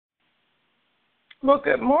Well,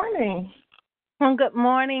 good morning. Well, good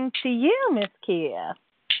morning to you, Miss Kia.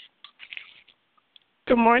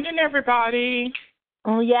 Good morning, everybody.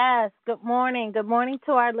 Oh, yes, good morning. Good morning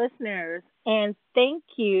to our listeners. And thank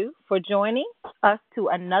you for joining us to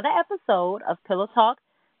another episode of Pillow Talk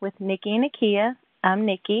with Nikki and Akia. I'm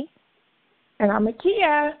Nikki. And I'm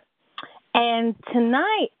Akia. And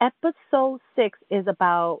tonight, episode 6 is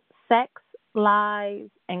about sex, lies,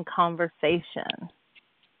 and conversation.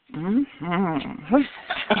 Mm-hmm.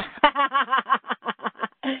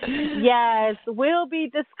 Yes, we'll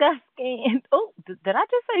be discussing. Oh, did I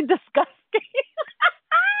just say disgusting?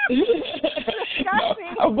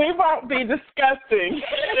 Disgusting. No, we won't be discussing.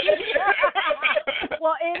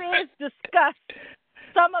 Well, it is disgust.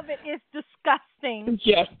 Some of it is disgusting.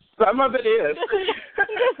 Yes, some of it is.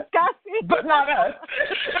 Disgusting. But not us.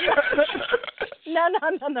 No.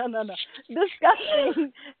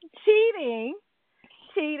 Disgusting. Cheating.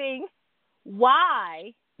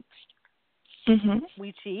 Why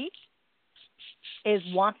we cheat. Is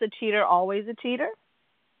once a cheater, always a cheater.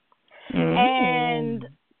 And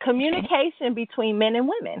communication between men and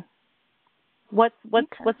women.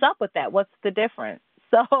 What's up with that? What's the difference?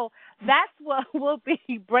 So that's what we'll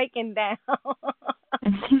be breaking down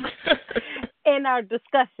in our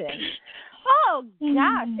discussion. Oh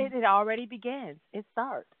gosh, it already begins. It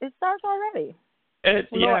starts already.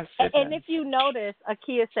 Yes. And if you notice,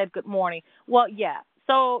 Akia said good morning. Well, yeah.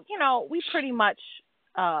 So, we pretty much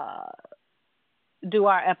do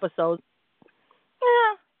our episodes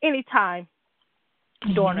anytime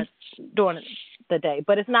during the day.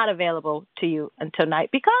 But it's not available to you until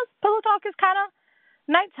night because Pillow Talk is kind of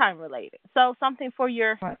nighttime related. So something for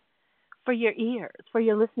your ears, for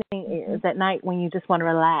your listening ears at night when you just want to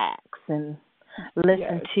relax and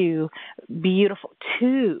listen to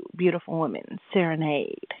two beautiful women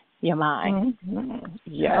serenade your mind.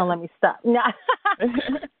 Yes. Oh, let me stop.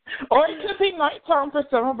 Or it could be nighttime for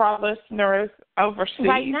some of our listeners overseas.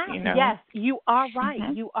 Right now, yes, you are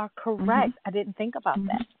right. You are correct. I didn't think about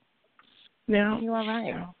that. Yeah. You are right.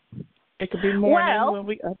 Yeah. It could be morning when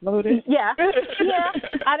we upload it. Yeah.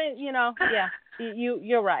 I didn't,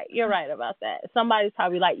 You're right. You're right about that. Somebody's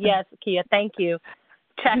probably like, yes, Kia, thank you.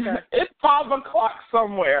 Checker. It's 5 o'clock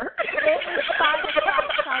somewhere. It's 5 o'clock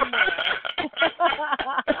somewhere.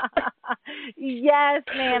 Yes,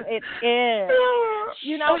 ma'am, it is.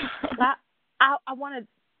 I want to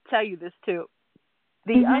tell you this too.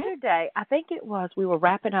 The other day, I think it was, we were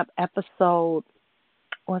wrapping up episode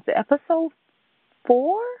 4?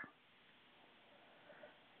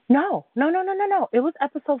 No. It was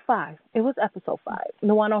episode 5.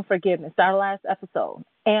 The one on forgiveness, our last episode.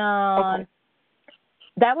 And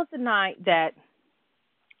that was the night that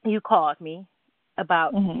you called me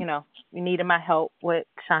about, you needed my help with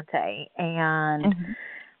Shantae. And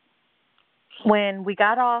when we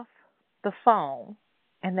got off the phone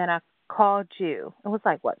and then I called you, it was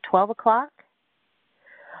like, 12 o'clock?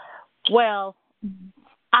 Well,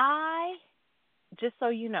 just so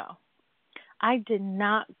you know, I did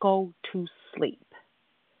not go to sleep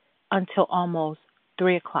until almost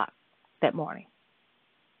 3 o'clock that morning.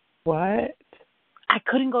 What? I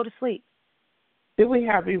couldn't go to sleep. Did we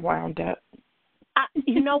have you wound up?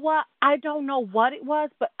 You know what? I don't know what it was,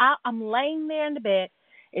 but I'm laying there in the bed.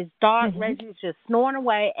 It's dark. Reggie's just snoring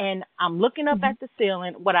away, and I'm looking up at the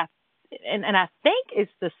ceiling. I think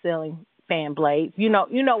it's the ceiling fan blades. You know,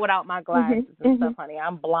 without my glasses and stuff, honey,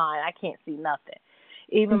 I'm blind. I can't see nothing.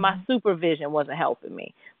 Even my supervision wasn't helping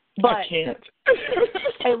me. But I can't.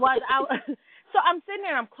 It was. So I'm sitting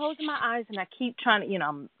there and I'm closing my eyes and I keep trying to,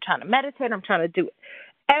 I'm trying to meditate. I'm trying to do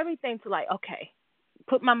everything to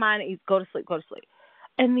put my mind at ease, go to sleep.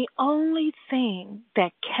 And the only thing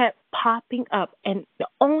that kept popping up and the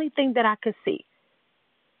only thing that I could see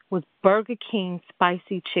was Burger King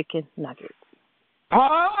spicy chicken nuggets.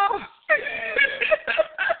 Oh!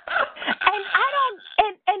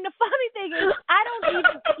 And the funny thing is, I don't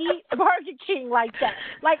even eat Burger King like that.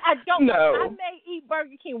 Like, I don't. No. I may eat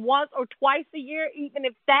Burger King once or twice a year, even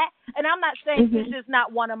if that. And I'm not saying it's just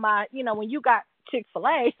not one of my, when you got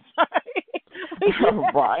Chick-fil-A.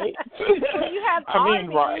 Right. When you have Arby's,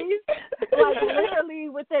 like literally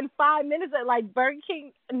within 5 minutes at like Burger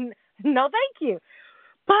King, no thank you.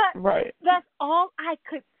 But that's all I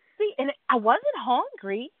could see. And I wasn't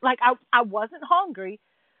hungry. Like, I wasn't hungry.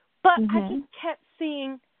 But I just kept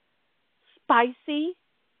seeing spicy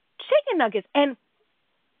chicken nuggets. And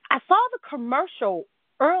I saw the commercial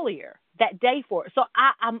earlier that day for it. So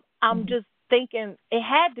I'm just thinking it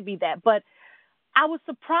had to be that. But I was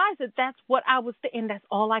surprised that that's what I was thinking. That's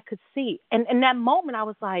all I could see. And in that moment, I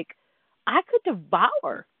was like, I could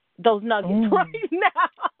devour those nuggets right now.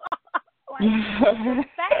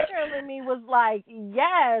 factor in me was like,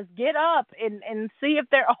 yes, get up and see if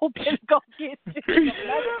they're open. Go get you. But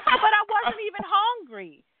I wasn't even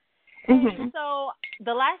hungry. And so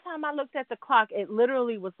the last time I looked at the clock, it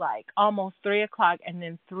literally was like almost 3 o'clock, and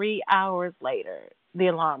then 3 hours later, the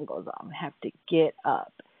alarm goes off. I have to get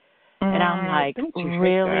up. And I'm like,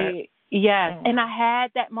 really? Yes. And I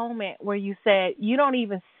had that moment where you said, you don't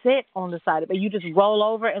even sit on the side of it. You just roll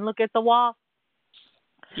over and look at the wall.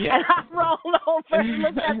 Yeah. And I rolled over and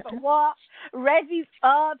looked at the wall. Reggie's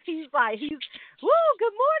up. He's woo,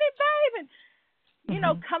 good morning, babe. And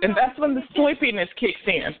coming. And that's when the sleepiness kicks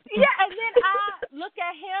in. Yeah, and then I look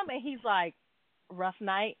at him, and he's like, rough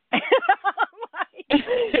night.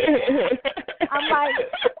 I'm like,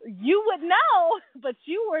 you would know, but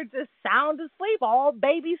you were just sound asleep, all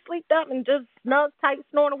baby sleeped up and just snug, tight,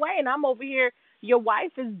 snoring away. And I'm over here, your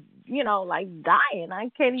wife is, like dying. I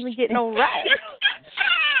can't even get no rest.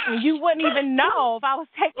 And you wouldn't even know if I was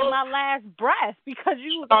taking my last breath because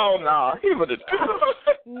you was. Oh, no. He would have.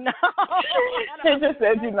 No. He just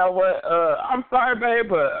said, you know what, I'm sorry, babe,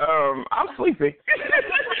 but I'm sleepy.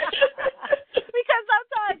 Because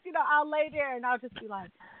sometimes, I'll lay there and I'll just be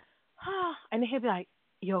like, and then he'll be like,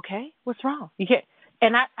 you okay? What's wrong? You can't.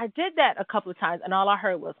 And I did that a couple of times, and all I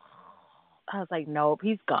heard was, I was like, nope,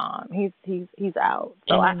 he's gone. He's out.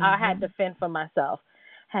 So I had to fend for myself.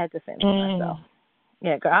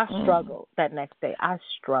 Yeah, girl, I struggled that next day. I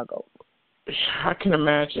struggled. I can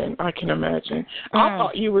imagine. I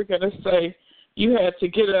thought you were going to say you had to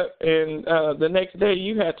get up and the next day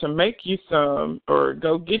you had to make you some or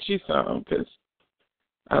go get you some, because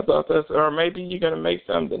I thought or maybe you're going to make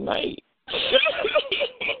some tonight.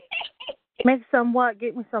 Make some what?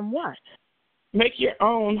 Get me some what? Make your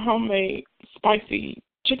own homemade spicy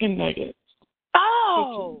chicken nuggets.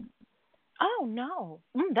 Oh no.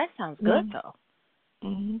 That sounds good though.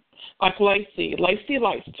 Mm-hmm. Like Lacey. Lacey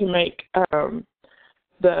likes to make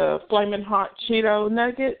the Flamin' Hot Cheeto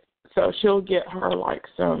nuggets, so she'll get her like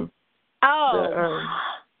some the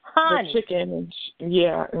chicken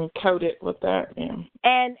and coat it with that. Yeah.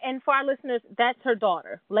 And for our listeners, that's her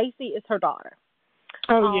daughter. Lacey is her daughter.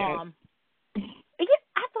 Oh yeah. Yeah,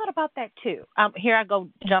 I thought about that too. Here I go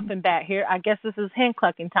jumping back here. I guess this is hen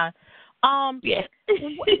clucking time. Yeah. Do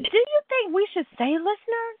you think we should say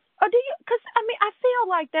listeners? Or do you? Because, I feel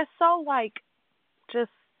like that's so,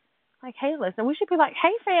 just like, hey, listen, we should be like,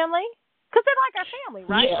 hey, family. Because they're like our family,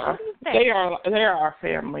 right? Yeah, what do you think? they are our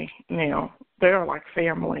family now. They are like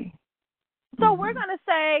family. So we're going to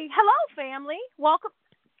say, hello, family. Welcome.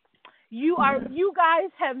 You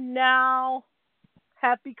guys have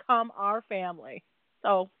become our family.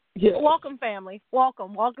 So, welcome, family.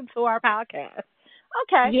 Welcome to our podcast.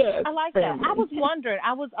 Okay, yes, I like family. that. I was wondering.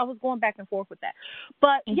 I was going back and forth with that.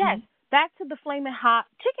 But, yes, back to the Flamin' Hot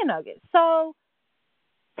chicken nuggets. So,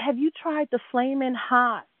 have you tried the Flamin'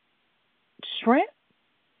 Hot shrimp?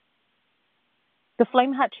 The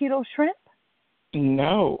Flamin' Hot Cheeto shrimp?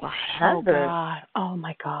 No, I haven't. Oh,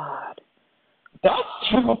 my God. That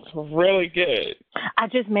sounds really good. I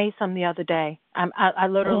just made some the other day. I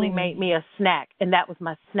literally made me a snack, and that was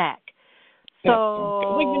my snack. So,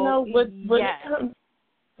 well,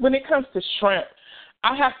 when it comes to shrimp,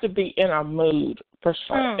 I have to be in a mood for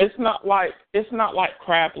shrimp. It's not like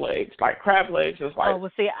crab legs. Like crab legs is like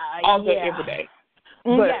all day every day.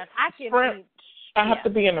 But yes, I can shrimp, I have to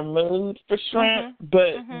be in a mood for shrimp,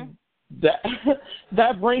 but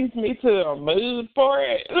that brings me to a mood for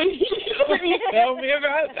it. Tell me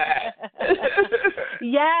about that.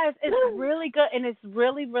 Yes, it's really good, and it's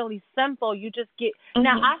really, really simple. You just get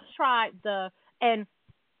now. I've tried and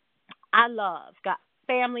I love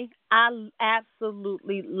family. I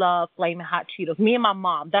absolutely love Flamin' Hot Cheetos. Me and my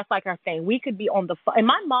mom, that's like our thing. We could be on the phone, and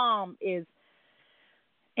my mom is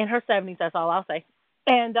in her 70s. That's all I'll say,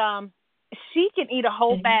 and she can eat a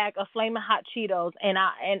whole bag of Flamin' Hot Cheetos, and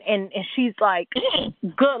she's like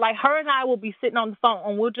good. Like her and I will be sitting on the phone,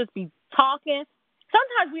 and we'll just be talking.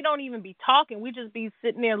 Sometimes we don't even be talking. We just be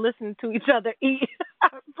sitting there listening to each other eat.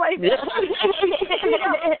 That's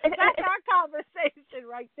our conversation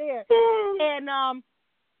right there. And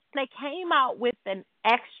they came out with an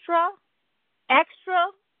extra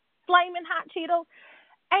Flamin' Hot Cheetos.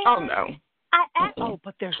 And oh no.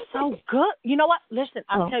 But they're so good. You know what? Listen,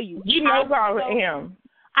 I'll tell you. You know how I am.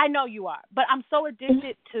 I know you are, but I'm so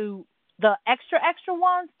addicted to the extra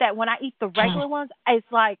ones that when I eat the regular ones,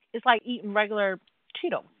 it's like eating regular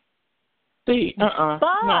Cheetos. See,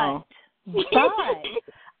 no. But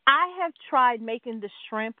I have tried making the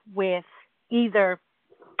shrimp with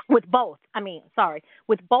both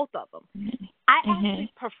of them. I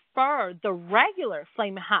actually prefer the regular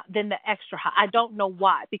Flamin' Hot than the extra hot. I don't know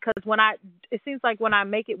why, because when I it seems like when I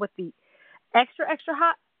make it with the extra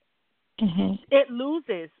hot, it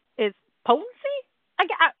loses its potency.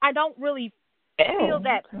 I don't really feel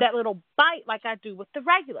that little bite like I do with the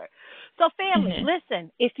regular. So family,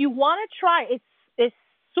 listen, if you want to try, it's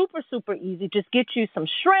super, super easy. Just get you some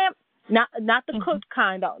shrimp, not the cooked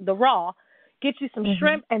kind, the raw. Get you some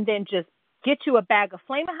shrimp, and then just get you a bag of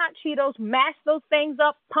Flamin' Hot Cheetos, mash those things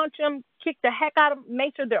up, punch them, kick the heck out of them,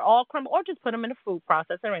 make sure they're all crumbled, or just put them in a food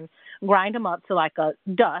processor and grind them up to like a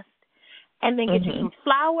dust. And then get you some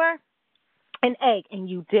flour and egg, and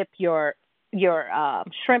you dip your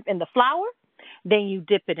shrimp in the flour. Then you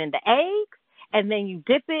dip it in the eggs, and then you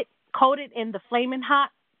dip it, coat it in the Flamin'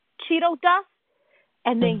 Hot Cheeto dust,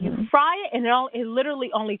 and then you fry it, and it literally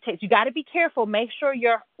only takes, you got to be careful. Make sure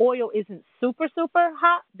your oil isn't super, super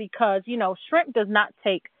hot because, shrimp does not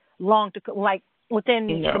take long to cook. Like within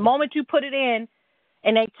the moment you put it in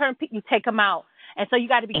and they turn, you take them out. And so you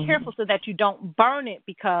got to be careful so that you don't burn it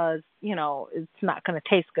because, it's not going to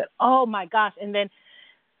taste good. Oh, my gosh. And then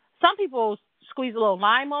some people squeeze a little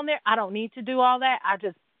lime on there. I don't need to do all that. I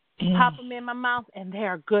just pop them in my mouth, and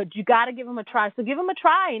they're good. You got to give them a try. So give them a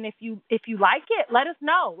try, and if you like it, let us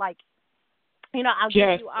know. Like, I'll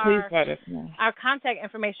give you our contact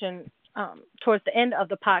information towards the end of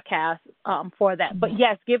the podcast for that. But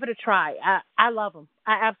yes, give it a try. I love them.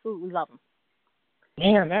 I absolutely love them.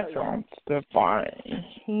 Man, that sounds divine.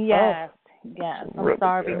 Yes. Yes, I'm really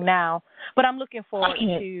starving good. Now. But I'm looking forward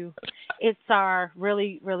to, it's our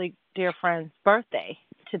really, really dear friend's birthday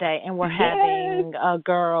today, and we're having a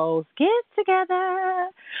girls' get-together.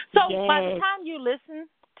 So by the time you listen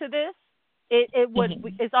to this,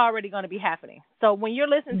 it's already going to be happening. So when you're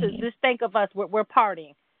listening to this, just think of us, we're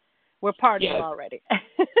partying. We're partying already.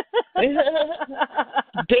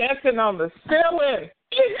 Dancing on the ceiling.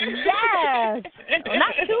 Yes.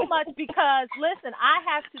 Not too much because, listen, I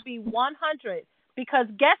have to be 100 because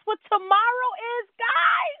guess what tomorrow is,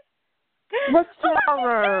 guys? What's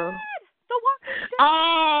tomorrow? The Walking Dead.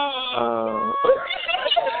 Oh.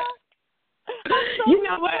 So you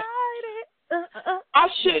know what?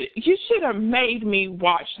 You should have made me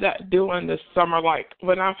watch that during the summer, like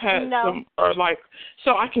when I've had some, or like,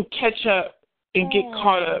 so I can catch up and get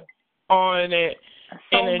caught up on it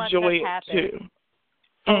and enjoy it too.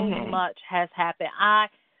 So much has happened. I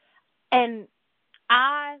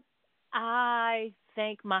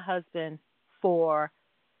thank my husband for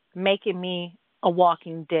making me a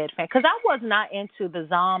Walking Dead fan because I was not into the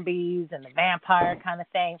zombies and the vampire kind of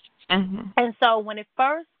thing. And so when it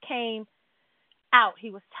first came out,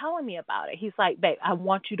 he was telling me about it. He's like, babe, I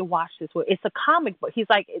want you to watch this. It's a comic book. He's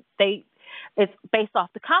like, it's based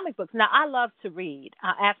off the comic books. Now, I love to read.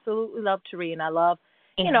 I absolutely love to read, and I love,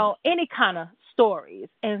 any kind of stories.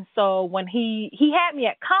 And so when he had me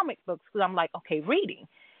at comic books, because I'm like, okay, reading.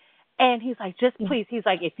 And he's like, just please. He's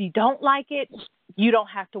like, if you don't like it, you don't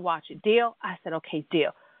have to watch it. Deal? I said, okay,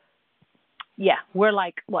 deal. Yeah, we're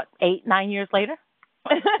like, 8-9 years later?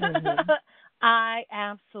 I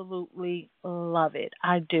absolutely love it.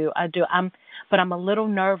 I do. But I'm a little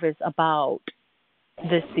nervous about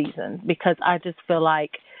this season because I just feel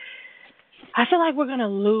like we're going to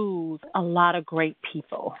lose a lot of great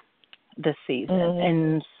people this season.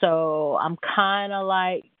 And so I'm kind of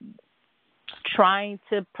like trying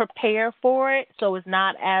to prepare for it. So it's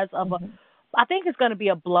not as of I think it's going to be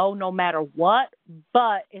a blow no matter what,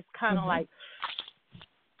 but it's kind of like,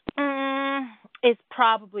 it's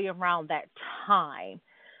probably around that time.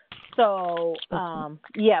 So,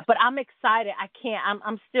 but I'm excited.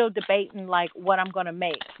 I'm still debating like what I'm going to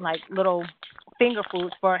make, like little finger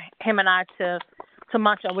foods for him and I to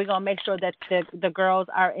munch on. We're going to make sure that the girls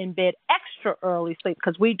are in bed extra early sleep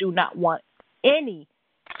because we do not want any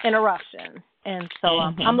interruptions. And so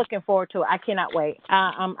I'm looking forward to it. I cannot wait.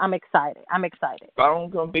 I'm excited. I'm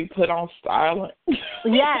going to be put on silent.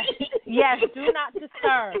 Yes. Do not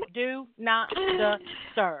disturb. Do not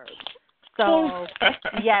disturb. So,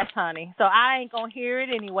 yes, honey. So I ain't going to hear it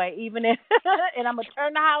anyway, even if, and I'm going to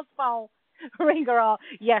turn the house phone ringer off.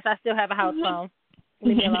 Yes, I still have a house phone.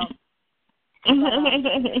 Leave me alone.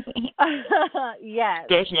 Yes.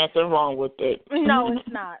 There's nothing wrong with it. No, it's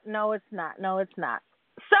not.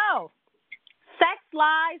 So, sex,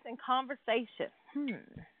 lies, and conversation.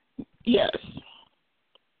 Yes.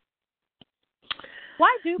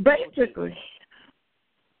 Why do people cheat?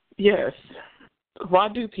 Yes. Why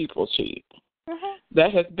do people cheat?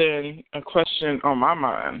 That has been a question on my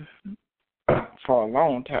mind for a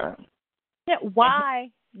long time. Yeah, why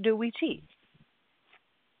do we cheat?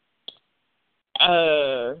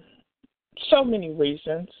 So many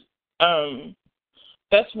reasons.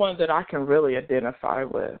 That's one that I can really identify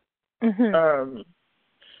with.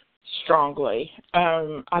 strongly.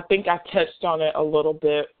 I think I touched on it a little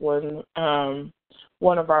bit when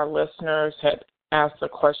one of our listeners had asked a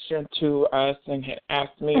question to us and had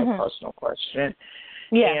asked me a personal question.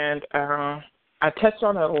 Yeah. And I touched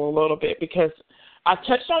on it a little bit because I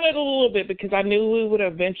knew we would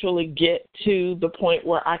eventually get to the point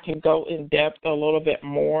where I can go in depth a little bit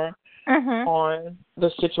more on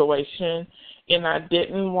the situation. And I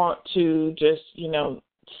didn't want to just,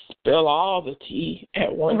 spill all the tea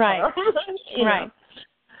at one time. Right.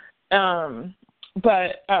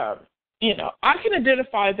 But I can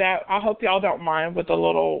identify that. I hope y'all don't mind with a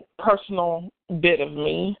little personal bit of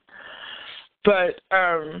me. But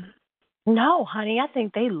no, honey, I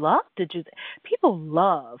think they love to do that. People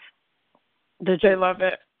love the They love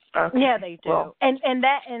it. Okay. Yeah, they do. Well, and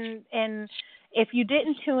if you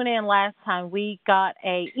didn't tune in last time, we got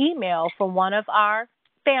a email from one of our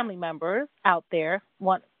family members out there,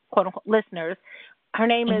 one quote unquote listeners. Her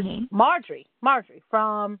name is Marjorie. Marjorie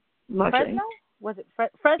from Fresno. Was it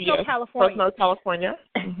Fresno, yes, California? Fresno, California.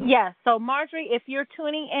 Yes. So, Marjorie, if you're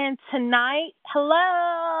tuning in tonight,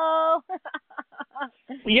 hello.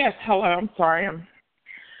 Yes, hello. I'm sorry. I'm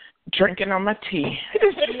drinking on my tea.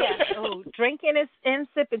 Yes. Oh, drinking and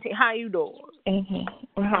sipping tea. How you doing?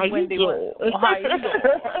 How you doing? How you doing?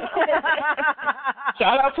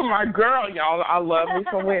 Shout out to my girl, y'all. I love me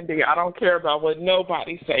some Wendy. I don't care about what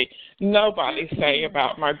nobody say. Nobody say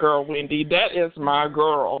about my girl Wendy. That is my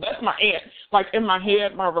girl. That's my aunt. Like in my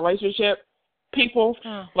head, my relationship people,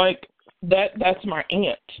 like that's my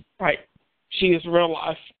aunt. Like she is real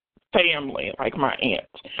life family, like my aunt.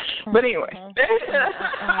 But anyway.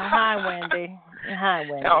 Hi, Wendy. Hi,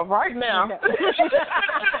 Wendy. Oh, right now.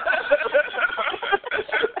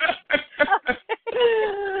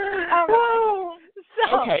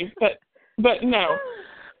 Okay, but no.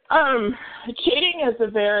 Cheating is a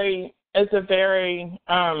very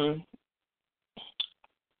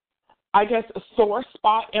I guess a sore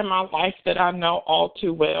spot in my life that I know all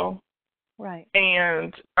too well. Right.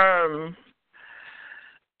 And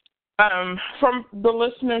from the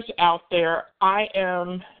listeners out there, I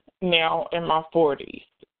am now in my 40s.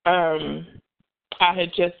 I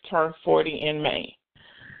had just turned 40 in May.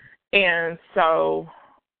 And so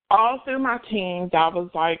all through my teens, I was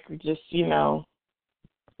like just,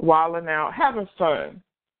 wilding out, having fun.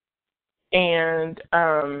 And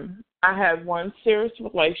I had one serious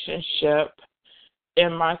relationship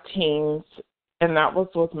in my teens, and that was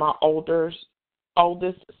with my oldest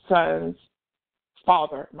son's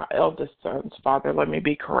father, my eldest son's father, let me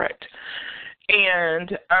be correct.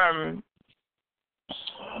 And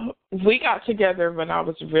we got together when I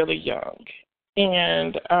was really young.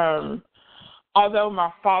 And although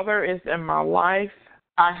my father is in my life,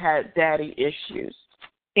 I had daddy issues.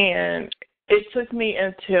 And it took me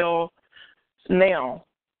until now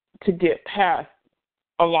to get past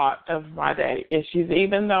a lot of my daddy issues,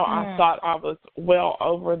 even though I thought I was well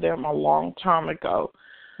over them a long time ago.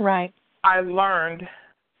 Right. I learned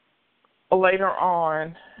later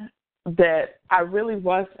on that I really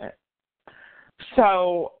wasn't.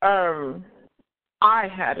 So I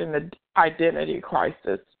had an identity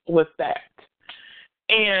crisis with that.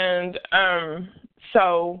 And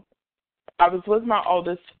so I was with my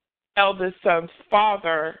eldest son's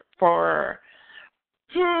father for,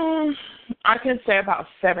 I can say about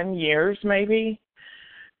 7 years maybe.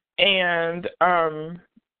 And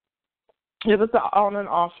it was an on and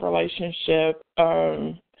off relationship.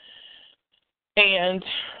 And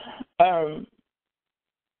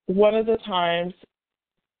one of the times,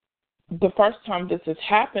 the first time this has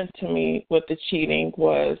happened to me with the cheating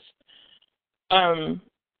was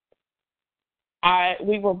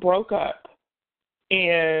we were broke up.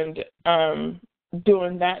 And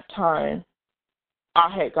during that time, I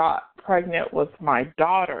had got pregnant with my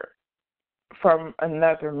daughter from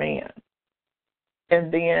another man.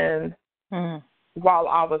 And then while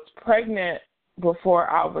I was pregnant, before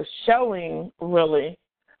I was showing, really,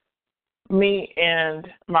 me and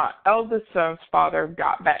my eldest son's father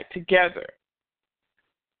got back together.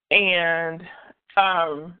 And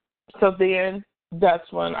so then that's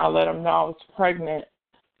when I let him know I was pregnant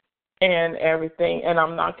and everything. And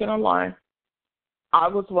I'm not going to lie, I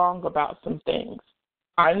was wrong about some things.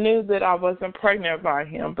 I knew that I wasn't pregnant by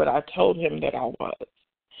him, but I told him that I was.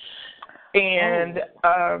 And,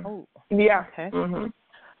 yeah. Okay.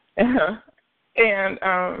 And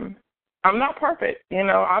I'm not perfect.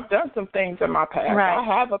 I've done some things in my past. Right. I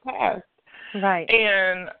have a past. Right.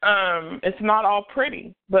 And it's not all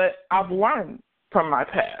pretty, but I've learned from my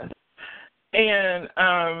past. And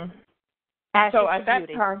so at that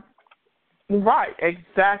time, right,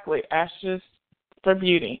 exactly, ashes for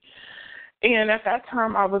beauty. And at that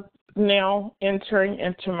time, I was now entering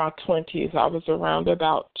into my 20s. I was around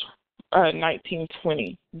about 19,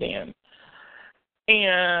 20 then.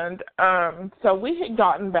 And so we had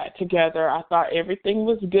gotten back together. I thought everything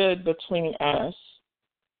was good between us.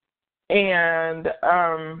 And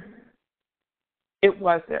it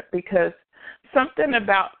wasn't, because something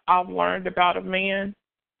about I've learned about a man,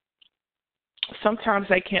 sometimes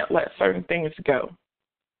they can't let certain things go.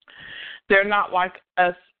 They're not like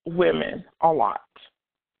us women a lot.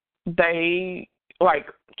 They, like,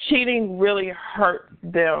 cheating really hurt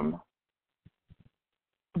them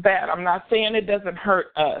bad. I'm not saying it doesn't hurt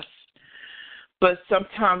us, but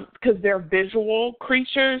sometimes, because they're visual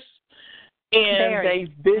creatures, and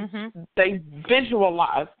they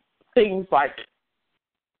visualize things like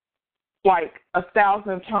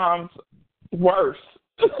 1,000 times worse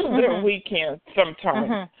than we can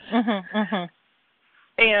sometimes.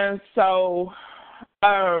 And so,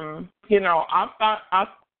 you know,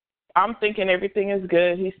 I'm thinking everything is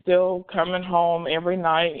good. He's still coming home every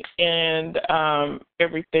night and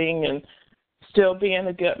everything, and still being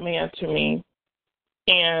a good man to me.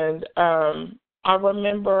 And I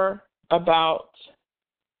remember about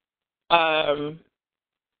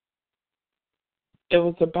it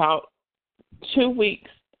was about 2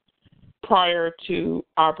 weeks prior to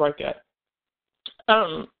our breakup.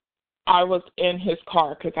 I was in his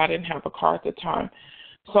car because I didn't have a car at the time.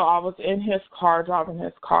 So I was in his car, driving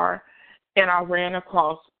his car, and I ran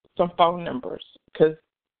across some phone numbers because,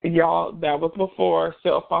 y'all, that was before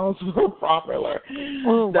cell phones were popular.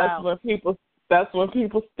 Oh, wow. That's when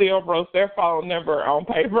people still wrote their phone number on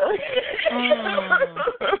paper.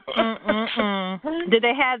 Did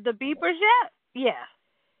they have the beepers yet? Yeah.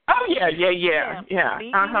 Oh, yeah.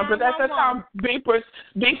 But at the time,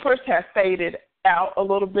 beepers had faded out a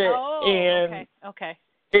little bit. Oh, and, okay.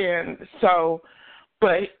 And so,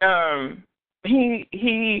 but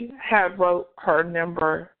he had wrote her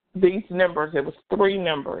number, these numbers. It was 3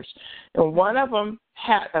 numbers, and one of them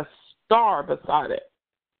had a star beside it.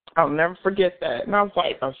 I'll never forget that. And I was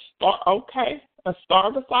like, a star? Okay, a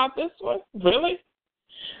star beside this one? Really?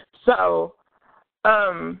 So,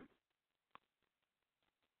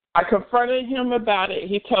 I confronted him about it.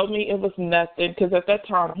 He told me it was nothing, because at that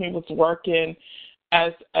time he was working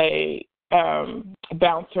as a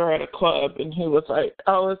bouncer at a club, and he was like,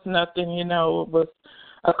 oh, it's nothing, you know, it was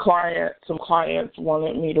a client. Some clients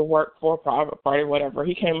wanted me to work for a private party, whatever.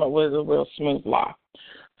 He came up with a real smooth lie.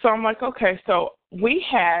 So I'm like, okay, so we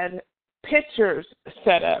had pictures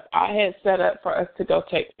set up. I had set up for us to go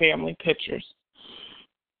take family pictures.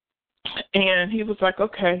 And he was like,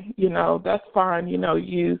 okay, you know, that's fine. You know,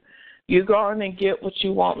 you go on and get what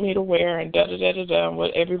you want me to wear and da-da-da-da-da, and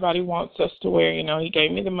what everybody wants us to wear. You know, he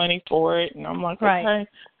gave me the money for it. And I'm like, right. Okay.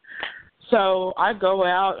 So I go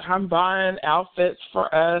out. I'm buying outfits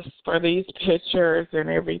for us for these pictures and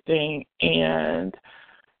everything. And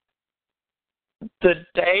the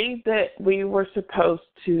day that we were supposed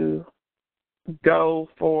to go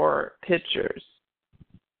for pictures,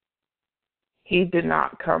 he did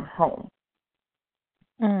not come home.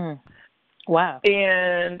 Wow.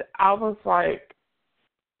 And I was like,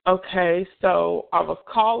 okay, so I was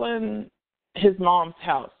calling his mom's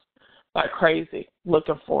house like crazy,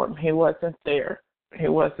 looking for him. He wasn't there. So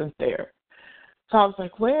I was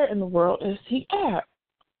like, where in the world is he at?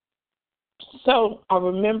 So I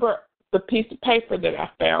remember the piece of paper that I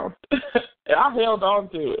found. I held on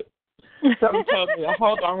to it. Something told me to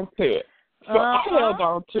hold on to it. So I held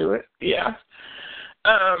on to it, yeah.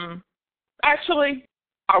 Actually,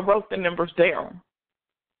 I wrote the numbers down,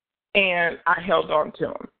 and I held on to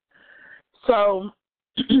them. So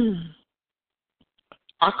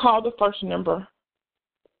I called the first number.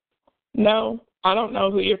 No, I don't know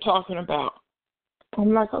who you're talking about.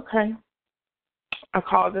 I'm like, okay. I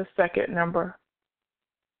called the second number.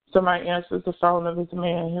 Somebody answers the phone of his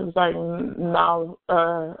man. He was like, no,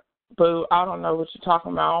 boo, I don't know what you're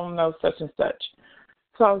talking about. I don't know such and such.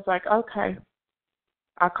 So I was like, okay.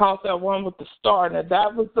 I called that one with the star. Now,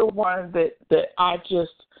 that was the one that I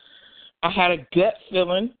had a gut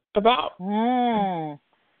feeling about.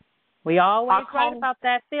 We always write about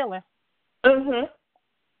that feeling.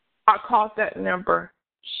 I called that number.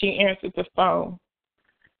 She answered the phone,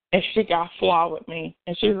 and she got flaw with me.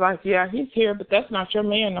 And she was like, yeah, he's here, but that's not your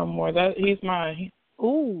man no more. He's mine.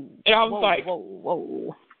 Ooh. And I was like,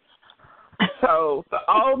 whoa. So the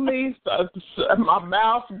old me, my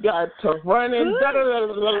mouth got to running.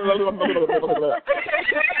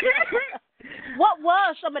 What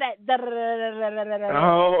was some of that?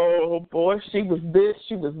 Oh boy, she was this,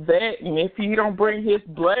 she was that, and if you don't bring his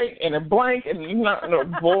blank and a blank, and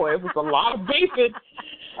boy, it was a lot of beefing.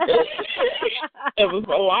 It was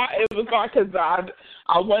a lot. It was like because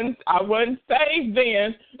I wasn't saved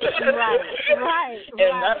then. Right.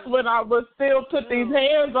 And that's when I was still put these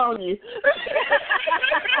hands on you.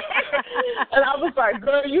 And I was like,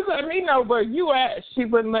 girl, you let me know where you at. She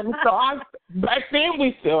wouldn't let me. So back then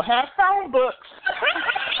we still have phone books.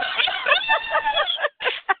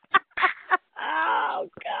 Oh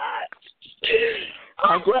God.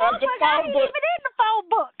 I grabbed the phone book. Even in the phone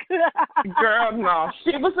book. Girl, no.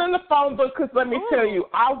 She was in the phone book because let me tell you,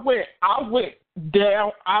 I went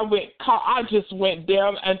down. I just went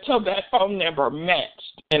down until that phone number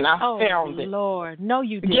matched, and I found it. Oh, Lord. No,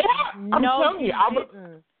 you didn't. Yeah, I'm telling you,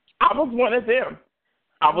 I was one of them.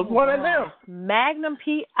 I was one of them. Magnum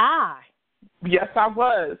P.I. Yes, I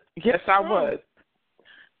was.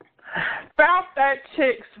 Found that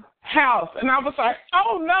chick's house, and I was like,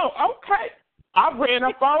 oh, no, okay. I ran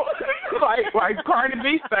up on, like Cardi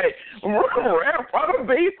B say, ran up on the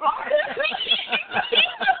beat.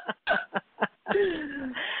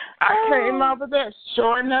 I came over there.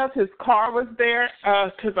 Sure enough, his car was there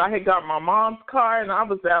because I had got my mom's car, and I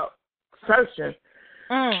was out searching.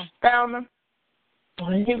 Found him.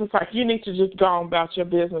 And he was like, you need to just go on about your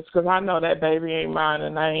business because I know that baby ain't mine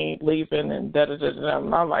and I ain't leaving and da-da-da-da.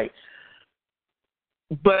 And I'm like,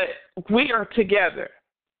 but we are together.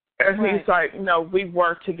 And he's like, no, we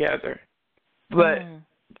were together. But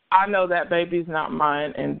I know that baby's not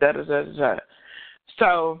mine and da-da-da-da-da.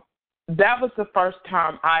 So that was the first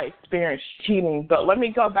time I experienced cheating. But let me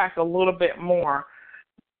go back a little bit more.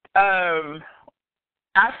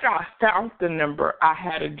 After I found the number, I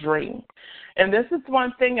had a dream. And this is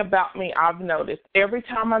one thing about me I've noticed. Every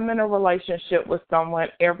time I'm in a relationship with someone,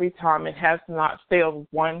 every time, it has not failed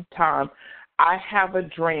one time, I have a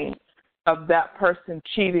dream of that person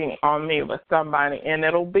cheating on me with somebody. And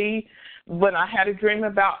it'll be when I had a dream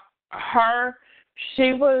about her,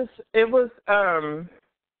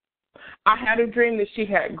 I had a dream that she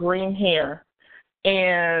had green hair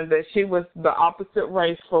and that she was the opposite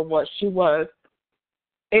race for what she was.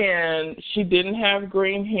 And she didn't have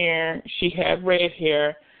green hair. She had red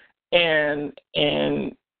hair. And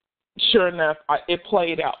sure enough, it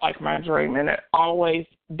played out like my dream, and it always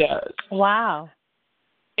does. Wow.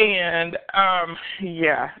 And,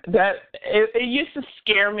 that it used to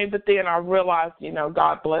scare me, but then I realized,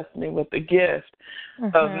 God blessed me with the gift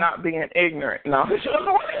of not being ignorant. No.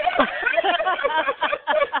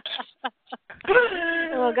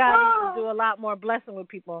 Well, God needs to do a lot more blessing with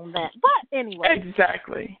people on that. But anyway.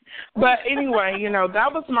 Exactly. But anyway,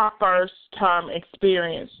 that was my first time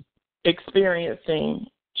experiencing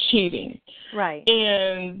cheating. Right.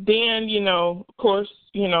 And then, of course,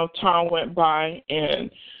 time went by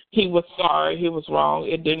and he was sorry. He was wrong.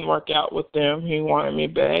 It didn't work out with them. He wanted me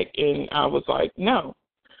back. And I was like, no.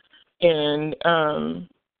 And,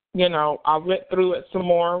 I went through it some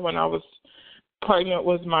more when I was pregnant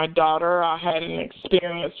with my daughter. I had an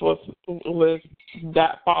experience with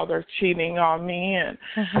that father cheating on me. And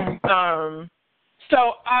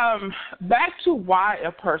so back to why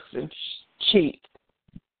a person cheats.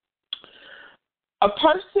 A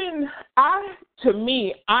person, I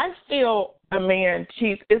feel a man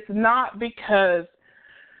cheats. It's not because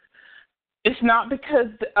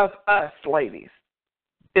of us, ladies.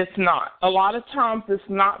 It's not. A lot of times it's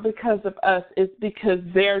not because of us. It's because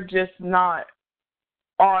they're just not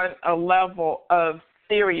on a level of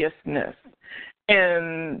seriousness.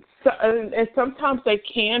 And sometimes they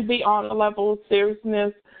can be on a level of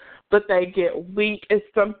seriousness, but they get weak. It's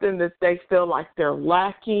something that they feel like they're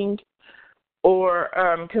lacking. Or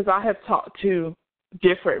because I have talked to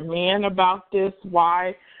different men about this.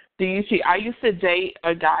 Why do you cheat? I used to date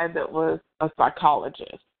a guy that was a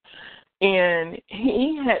psychologist, and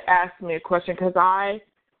he had asked me a question because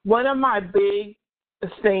one of my big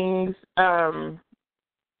things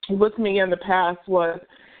with me in the past was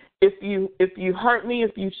if you hurt me,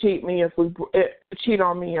 if you cheat me, if we cheat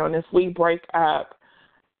on me, and if we break up,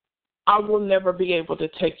 I will never be able to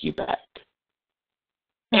take you back,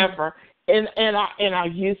 ever. And I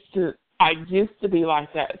used to be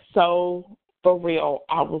like that. So for real,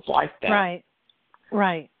 I was like that.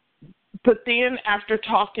 Right. But then after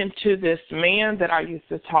talking to this man that I used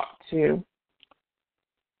to talk to,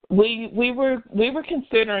 we were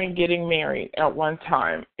considering getting married at one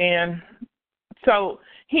time, and so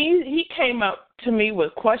he came up to me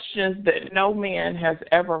with questions that no man has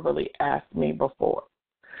ever really asked me before.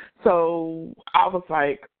 So I was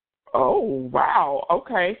like, oh wow,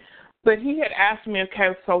 okay. But he had asked me,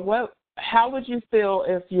 okay, so how would you feel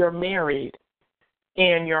if you're married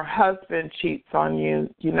and your husband cheats on you,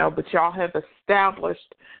 but y'all have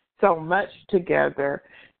established so much together,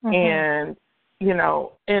 and you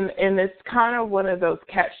know, and it's kind of one of those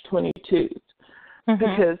catch-22s.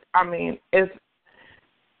 Because, I mean, if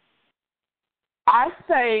I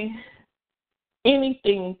say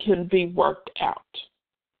anything can be worked out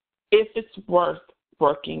if it's worth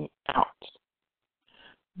working out.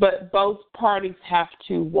 But both parties have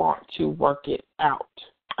to want to work it out.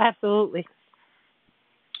 Absolutely.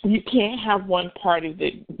 You can't have one party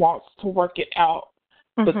that wants to work it out,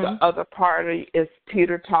 but the other party is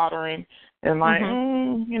teeter-tottering and like,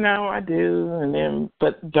 you know, I do, and then,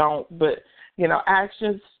 but don't. But, you know,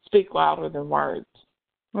 actions speak louder than words.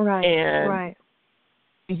 Right. And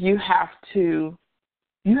you have to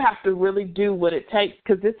really do what it takes,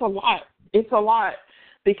 because it's a lot. It's a lot,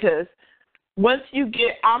 because once you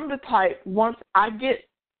get, I'm the type, once I get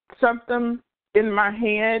something in my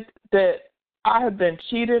head that I have been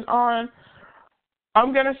cheated on,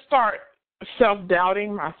 I'm going to start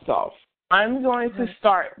self-doubting myself. I'm going to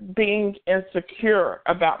start being insecure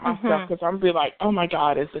about myself, because I'm going to be like, oh, my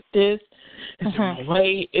God, is it this? Is it my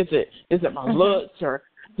weight? Is it my looks? Or,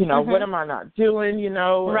 you know, what am I not doing, you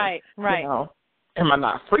know? Right. You know, am I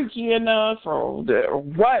not freaky enough, or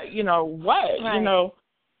what, you know, you know?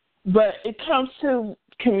 But it comes to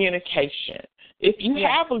communication. If you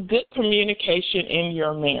have a good communication in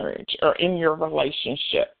your marriage or in your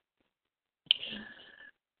relationship,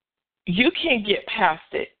 you can get past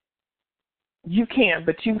it. You can,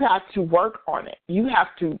 but you have to work on it. You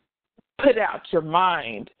have to put out your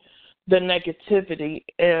mind the negativity.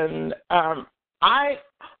 And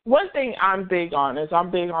one thing I'm big on is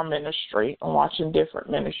I'm big on ministry. I'm watching different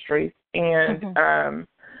ministries. And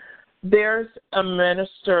there's a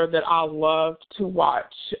minister that I love to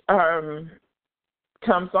watch,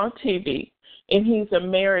 comes on TV, and he's a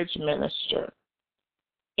marriage minister.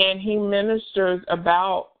 And he ministers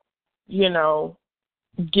about, you know,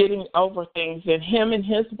 getting over things. And him and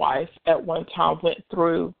his wife at one time went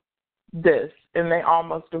through this, and they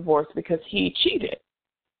almost divorced because he cheated.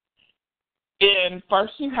 And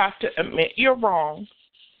first you have to admit you're wrong.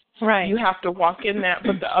 Right. You have to walk in that,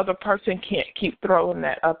 but the other person can't keep throwing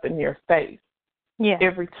that up in your face. Yeah.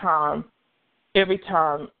 Every time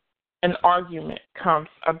an argument comes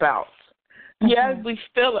about. Yes, we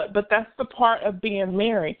feel it, but that's the part of being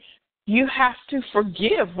married. You have to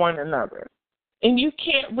forgive one another. And you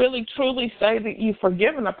can't really truly say that you've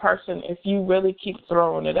forgiven a person if you really keep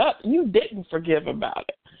throwing it up. You didn't forgive about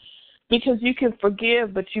it. Because you can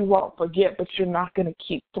forgive, but you won't forget, but you're not going to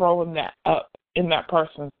keep throwing that up in that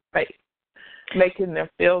person's face, making them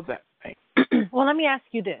feel that way. Well, let me ask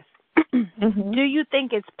you this. Do you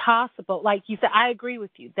think it's possible, like you said, I agree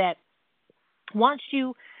with you, that once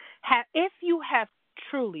you have, if you have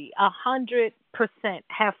truly 100%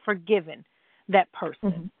 have forgiven that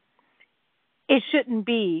person, it shouldn't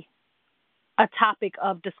be a topic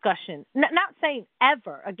of discussion. Not saying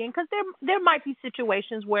ever again, because there might be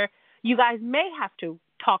situations where you guys may have to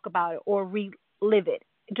talk about it or relive it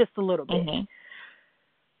just a little bit.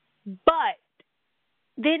 But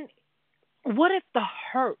then what if the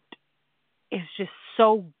hurt is just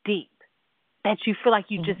so deep that you feel like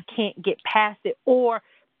you just can't get past it, or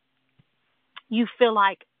you feel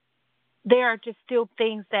like there are just still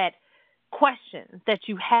things that questions that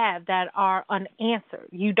you have that are unanswered.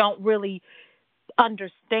 You don't really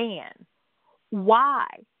understand why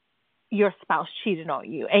your spouse cheated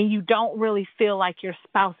on you, and you don't really feel like your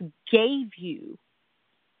spouse gave you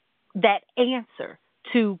that answer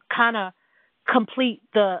to kind of complete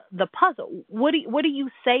the puzzle. What do you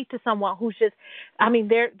say to someone who's just, I mean,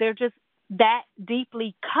 they're just that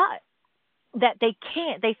deeply cut that they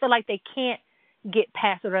feel like they can't get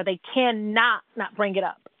past it, or they cannot not bring it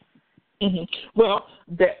up? Well,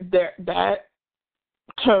 that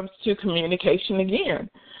comes to communication again.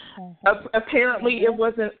 Apparently, it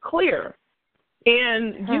wasn't clear,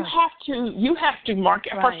 and you have to mark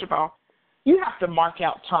out. First of all, you have to mark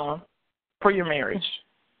out time for your marriage.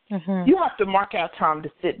 You have to mark out time to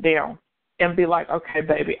sit down and be like, okay,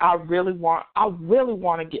 baby, I really want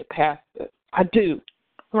to get past this. I do.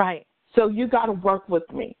 Right. So you got to work with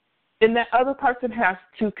me, and that other person has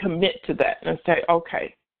to commit to that and say,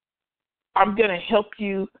 okay, I'm going to help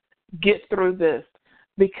you get through this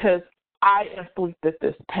because I inflicted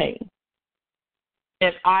this pain,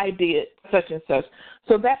 and I did such and such.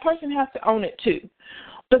 So that person has to own it too.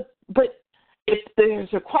 But if there's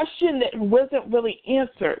a question that wasn't really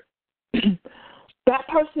answered, that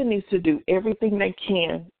person needs to do everything they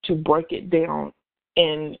can to break it down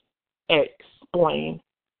and explain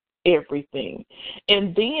everything.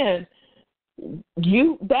 And then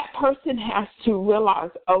that person has to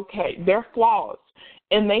realize, okay, they're flaws,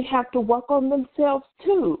 and they have to work on themselves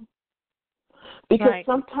too. Because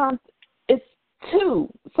sometimes too.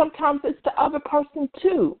 Sometimes it's the other person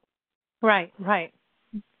too. Right, right.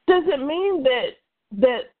 Does it mean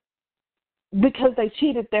that because they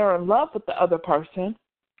cheated, they're in love with the other person?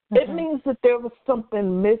 It means that there was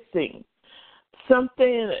something missing.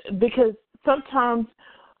 Something, because sometimes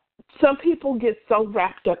some people get so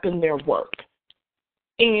wrapped up in their work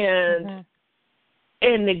and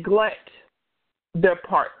neglect their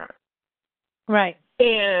partner. Right.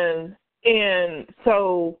 And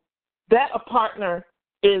so that a partner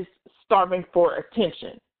is starving for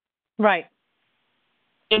attention. Right.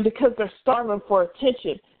 And because they're starving for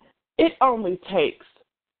attention, it only takes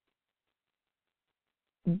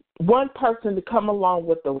one person to come along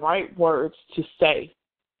with the right words to say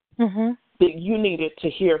that you needed to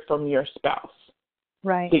hear from your spouse.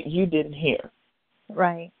 Right. That you didn't hear.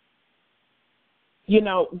 Right. You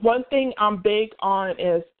know, one thing I'm big on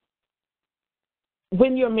is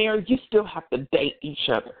when you're married, you still have to date each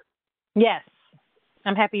other. Yes.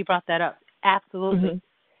 I'm happy you brought that up. Absolutely.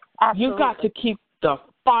 Absolutely. You got to keep the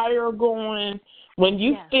fire going. When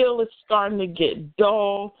you feel it's starting to get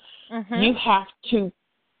dull, you have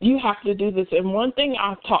to do this. And one thing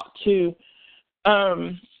I've talked to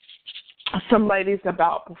some ladies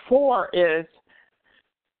about before is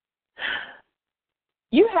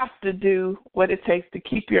you have to do what it takes to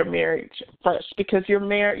keep your marriage fresh, because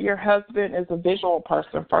your husband is a visual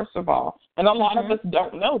person, first of all, and a lot of us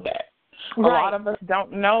don't know that. A lot of us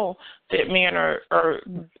don't know that men are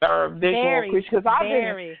visual creatures,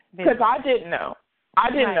 because I didn't know. I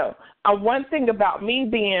didn't know. One thing about me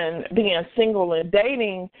being single and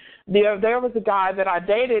dating, there was a guy that I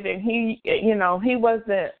dated, and he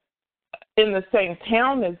wasn't in the same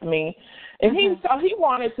town as me, and he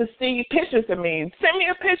wanted to see pictures of me. Send me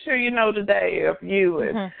a picture, today of you,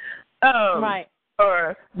 and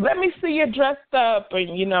or let me see you dressed up, and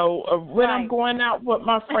when I'm going out with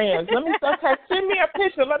my friends. Send me a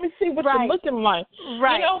picture. Let me see what you're looking like.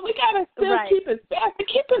 Right. We gotta still keep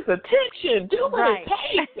his attention. Do what it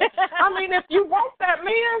takes. I mean, if you want that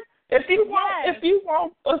man, if you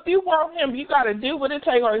want him, you gotta do what it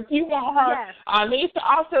takes. Or if you want her, I need to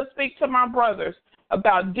also speak to my brothers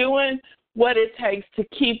about doing what it takes to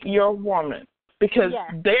keep your woman, because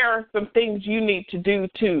there are some things you need to do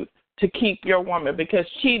too, to keep your woman, because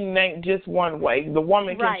cheating ain't just one way. The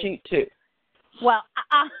woman can cheat too. Well,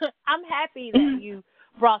 I'm happy that you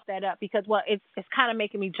brought that up, because it's kind of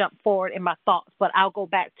making me jump forward in my thoughts, but I'll go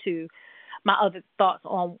back to my other thoughts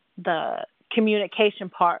on the communication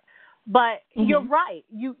part. But you're right.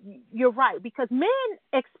 You're right, because men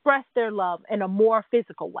express their love in a more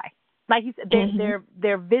physical way. Like you said,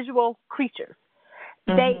 they're visual creatures.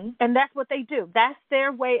 And that's what they do. That's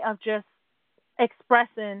their way of just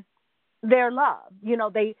expressing their love.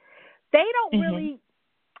 They don't really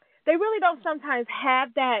don't sometimes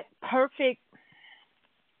have that perfect.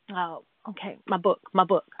 Oh, okay, my book.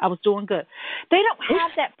 I was doing good. They don't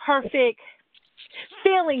have that perfect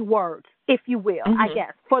feeling words, if you will, I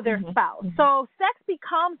guess, for their spouse. So sex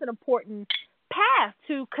becomes an important path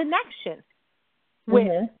to connection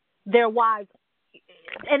with their wives,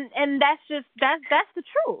 and that's the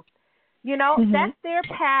truth. That's their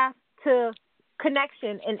path to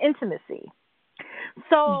connection and intimacy.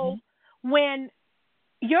 So when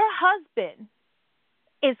your husband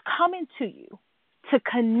is coming to you to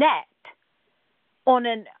connect on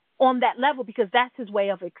that level, because that's his way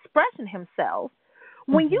of expressing himself,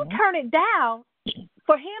 when you turn it down,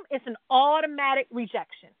 for him it's an automatic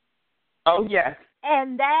rejection. Oh yes.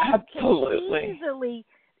 And that absolutely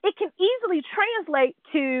can easily translate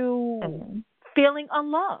to feeling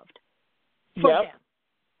unloved for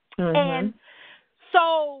them. And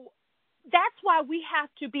so that's why we have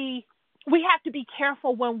to be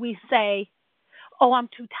careful when we say, oh, I'm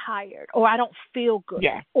too tired, or I don't feel good,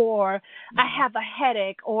 or I have a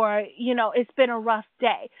headache, or, it's been a rough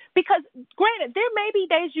day. Because granted, there may be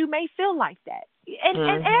days you may feel like that.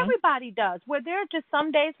 And everybody does, where there are just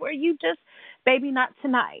some days where you just, baby, not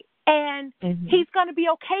tonight. And he's going to be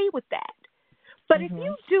okay with that. But if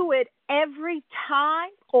you do it every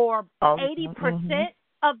time, or 80%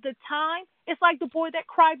 of the time, it's like the boy that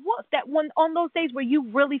cried wolf. That one, on those days where you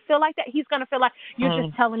really feel like that, he's going to feel like you're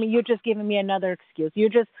just telling me, you're just giving me another excuse. You're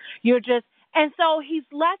just, and so he's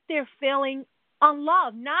left there feeling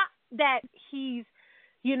unloved. Not that he's,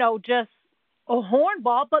 just a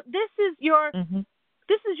hornball, but this is your husband.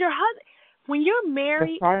 When you're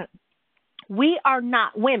married, we are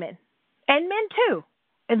not, women and men too,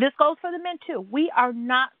 and this goes for the men too, we are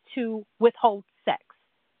not to withhold sex.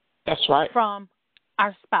 That's right. From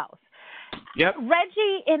our spouse. Yep.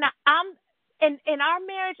 Reggie, in our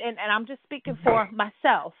marriage, and I'm just speaking for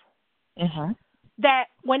myself, that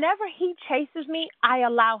whenever he chases me, I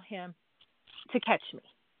allow him to catch me.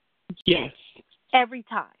 Yes. Every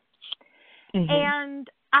time. Mm-hmm. And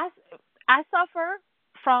I suffer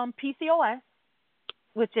from PCOS,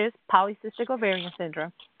 which is polycystic ovarian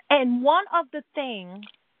syndrome. And one of the things,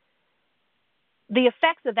 the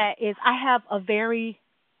effects of that is I have a very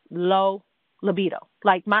low libido.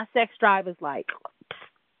 Like my sex drive is like,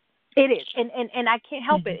 it is. And I can't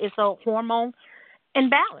help it. It's a hormone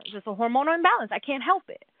imbalance. It's a hormonal imbalance. I can't help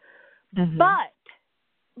it. Mm-hmm. But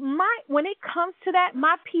when it comes to that,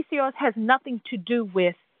 my PCOS has nothing to do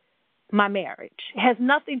with my marriage. It has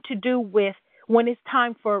nothing to do with when it's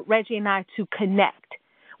time for Reggie and I to connect,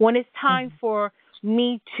 when it's time for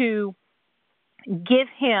me to give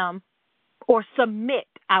him or submit,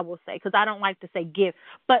 I will say, because I don't like to say give,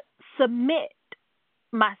 but submit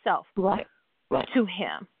myself to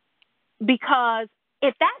him. Because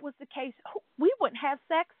if that was the case, we wouldn't have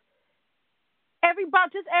sex every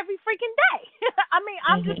freaking day. I mean,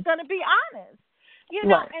 I'm just going to be honest, you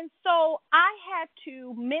know, and so I had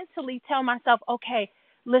to mentally tell myself, okay,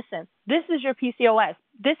 listen, this is your PCOS.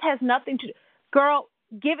 This has nothing to do, girl,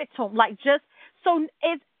 give it to him. Like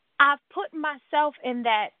I've put myself in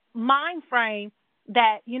that mind frame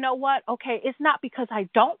that, you know what, okay, it's not because I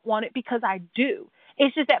don't want it, because I do.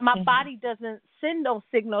 It's just that my body doesn't send those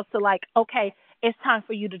signals to like, okay, it's time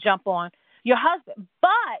for you to jump on your husband.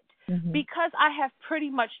 But because I have pretty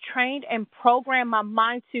much trained and programmed my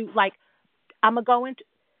mind to like,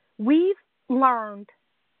 we've learned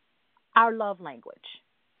our love language.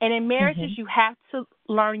 And in marriages, you have to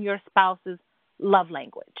learn your spouse's love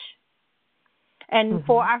language. And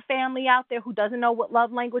for our family out there who doesn't know what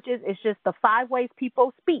love language is, it's just the 5 ways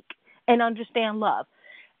people speak and understand love.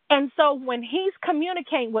 And so when he's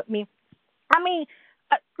communicating with me, I mean,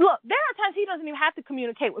 look, there are times he doesn't even have to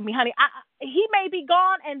communicate with me, honey. He may be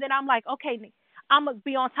gone, and then I'm like, okay, I'm going to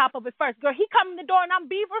be on top of it first. Girl, he come in the door, and I'm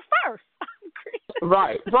Beaver first.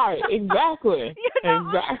 Right, exactly. You know,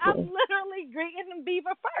 exactly. I'm literally greeting him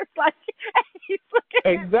Beaver first. Like, he's looking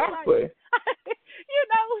at me like, you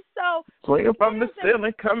know, so. Swinging from the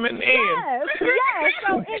ceiling, coming in. Yes.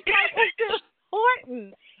 So it's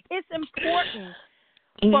important. It's important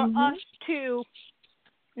for us to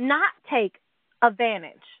not take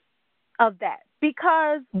advantage of that,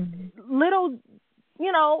 because little,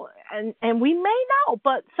 you know, and we may know,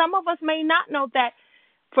 but some of us may not know that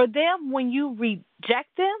for them, when you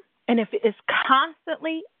reject them, and if it's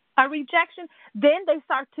constantly a rejection, then they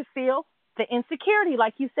start to feel the insecurity,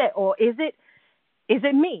 like you said, or is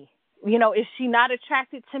it me? You know, is she not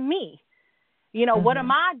attracted to me? You know, what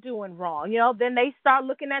am I doing wrong? You know, then they start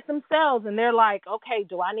looking at themselves and they're like, okay,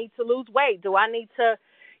 do I need to lose weight? Do I need to,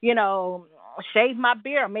 you know, shave my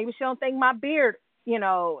beard? Maybe she don't think my beard, you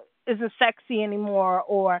know, isn't sexy anymore.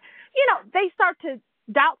 Or, you know, they start to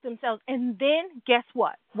doubt themselves. And then guess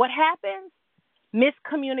what? What happens?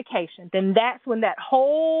 Miscommunication. Then that's when that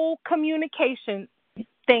whole communication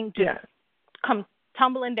thing just comes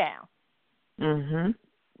tumbling down.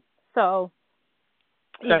 So,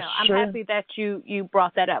 you know, I'm happy that you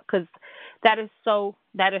brought that up, because that is so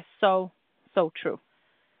true.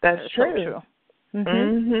 That's true.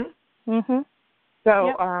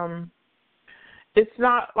 So, it's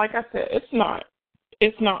not, like I said, it's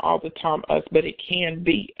not all the time us, but it can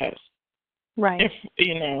be us. Right. If,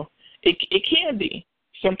 you know, it can be.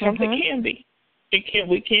 Sometimes it can be.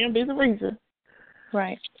 We can be the reason.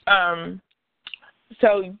 Right.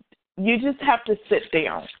 So you just have to sit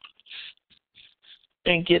down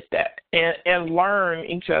and get that and learn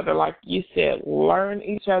each other, like you said, learn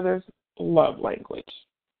each other's love language.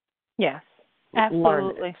 Yes,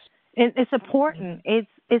 absolutely. It's important.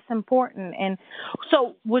 It's important. And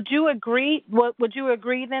so would you agree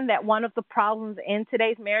then that one of the problems in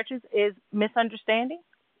today's marriages is misunderstanding?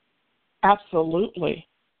 Absolutely.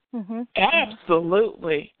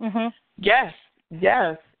 Absolutely. Yes.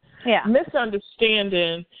 Yeah.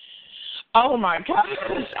 Misunderstanding. Oh my gosh,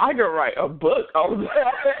 I could write a book on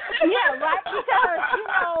that. Yeah, right. Because, you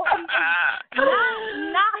know,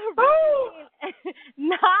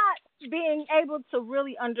 not being able to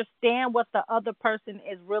really understand what the other person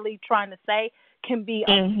is really trying to say can be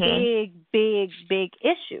a big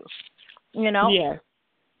issue. You know? Yes.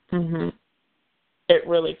 It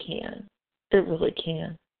really can. It really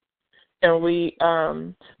can. And we,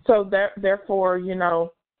 so therefore, you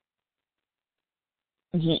know,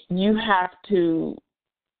 you have to,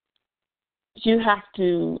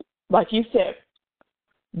 like you said,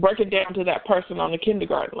 break it down to that person on the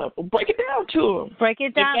kindergarten level. Break it down to them. Break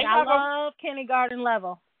it down. I love kindergarten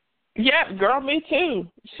level. Yeah, girl, me too.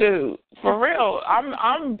 Shoot, for real.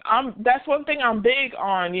 I'm. That's one thing I'm big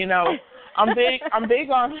on. You know, I'm big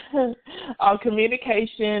on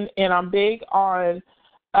communication, and I'm big on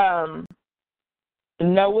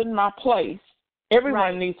knowing my place.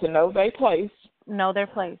 Everyone needs to know their place. Know their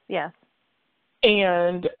place, yes.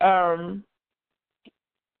 And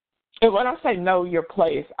when I say know your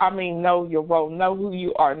place, I mean know your role, know who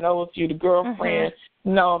you are, know if you're the girlfriend,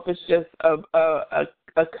 know if it's just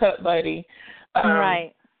a cut buddy.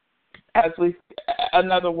 Right. As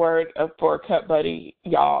another word for a cut buddy,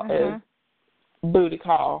 y'all, is booty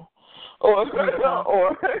call, or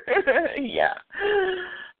yeah.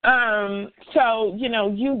 So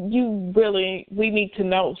you really, we need to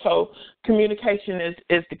know. So communication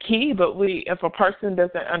is the key. But if a person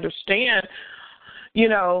doesn't understand,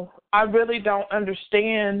 I really don't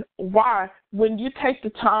understand why. When you take the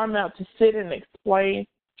time out to sit and explain,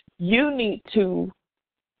 you need to,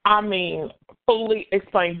 fully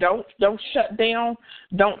explain. Don't shut down.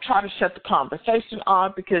 Don't try to shut the conversation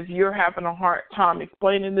off because you're having a hard time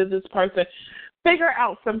explaining to this person. Figure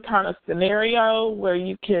out some kind of scenario where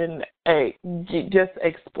you can just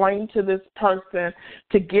explain to this person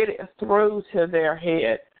to get it through to their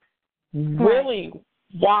head really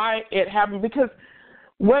why it happened. Because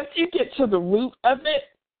once you get to the root of it,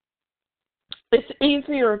 it's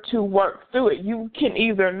easier to work through it. You can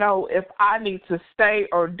either know if I need to stay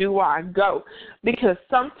or do I go. Because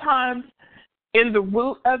sometimes in the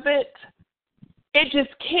root of it, it just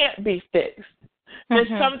can't be fixed. And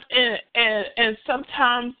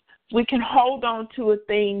sometimes we can hold on to a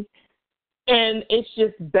thing and it's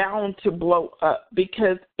just bound to blow up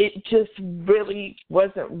because it just really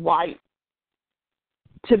wasn't right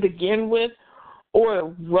to begin with, or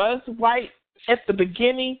it was right at the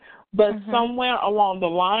beginning, but somewhere along the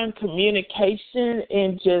line, communication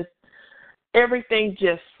and just everything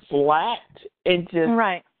just slacked and just,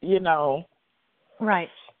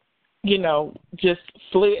 just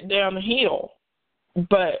slid down the hill.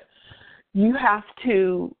 But you have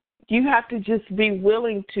to just be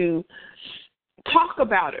willing to talk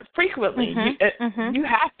about it frequently. You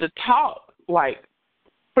have to talk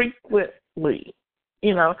frequently.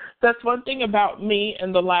 That's one thing about me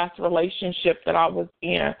in the last relationship that I was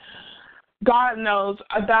in. God knows,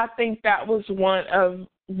 I think that was one of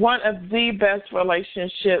the best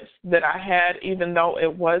relationships that I had, even though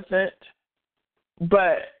it wasn't.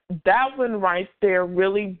 But that one right there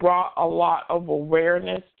really brought a lot of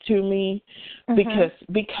awareness to me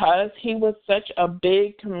because he was such a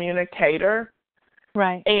big communicator.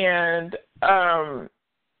 Right. And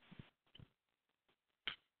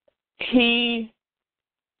he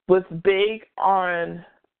was big on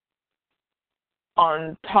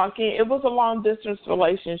talking. It was a long distance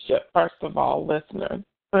relationship, first of all, listeners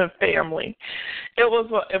and family. It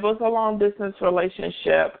was a long distance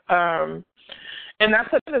relationship. And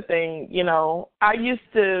that's another thing, I used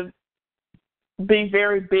to be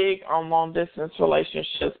very big on long distance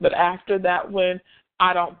relationships, but after that one,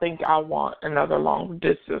 I don't think I want another long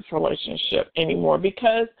distance relationship anymore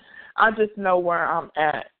because I just know where I'm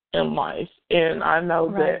at in life, and I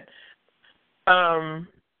know that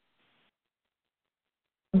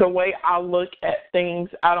the way I look at things,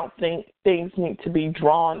 I don't think things need to be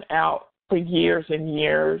drawn out for years and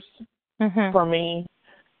years for me,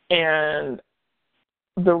 and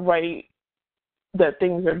the way that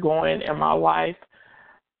things are going in my life,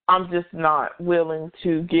 I'm just not willing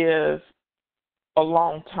to give a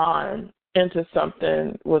long time into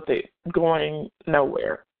something with it going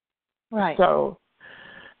nowhere. Right. So,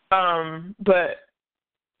 but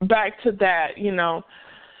back to that,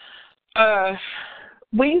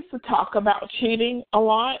 we used to talk about cheating a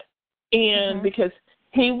lot, and because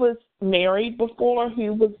he was married before, he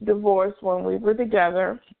was divorced when we were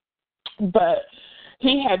together, but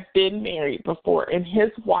he had been married before, and his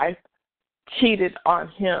wife cheated on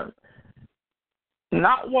him.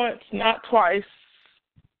 Not once, not twice,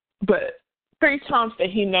 but 3 times that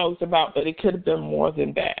he knows about, but it could have been more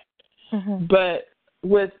than that. But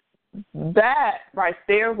with that right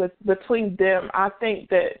there, between them, I think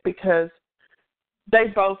that because they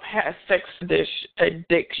both had sex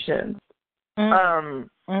addictions.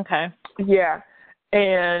 Okay. Yeah.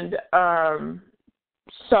 And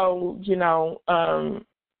so,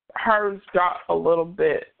 hers got a little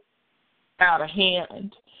bit out of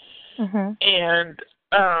hand. And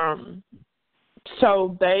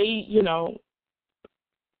so they,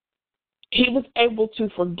 he was able to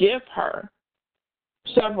forgive her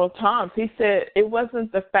several times. He said it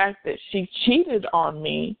wasn't the fact that she cheated on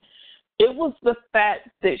me, it was the fact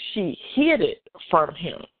that she hid it from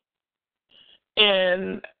him.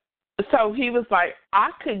 And so he was like, I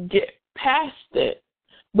could get past it,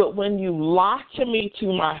 but when you lie to me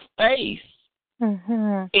to my face,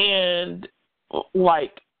 And,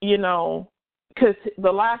 like, you know, because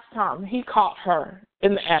the last time he caught her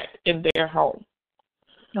in the act in their home.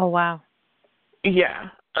 Oh, wow. Yeah.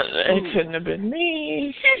 It couldn't have been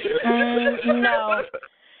me. No.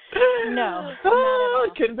 No. Oh,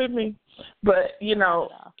 it couldn't have been me. But, you know,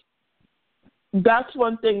 that's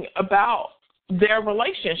one thing about their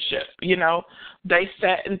relationship. You know, they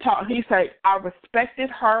sat and talked. He said, I respected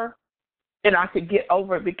her and I could get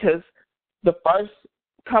over it because the first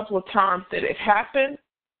couple of times that it happened,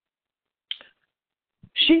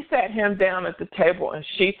 she sat him down at the table and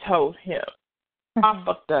she told him, I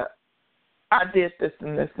fucked up. I did this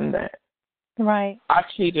and this and that. Right. I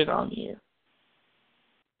cheated on you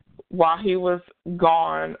while he was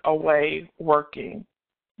gone away working.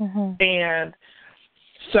 And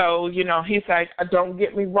so, you know, he's like, don't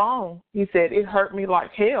get me wrong. He said, it hurt me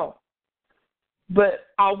like hell. But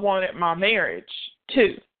I wanted my marriage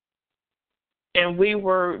too. And they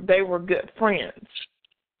were good friends.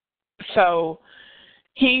 So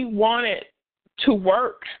he wanted to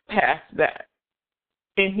work past that.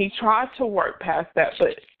 And he tried to work past that,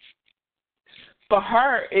 but for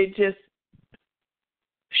her,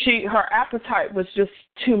 her appetite was just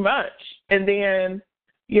too much. And then,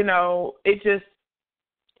 you know, it just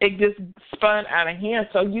spun out of hand.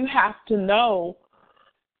 So you have to know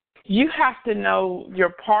your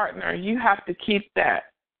partner. You have to keep that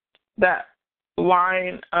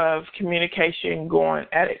line of communication going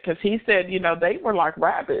at it. Because he said, you know, they were like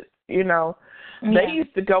rabbits, you know. They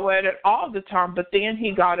used to go at it all the time, but then he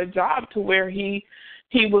got a job to where he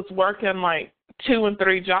was working like 2 and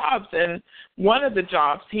 3 jobs, and one of the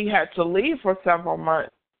jobs he had to leave for several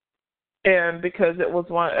months, and because it was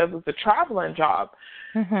a traveling job,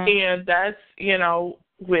 and that's, you know,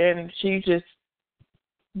 when she just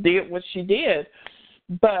did what she did.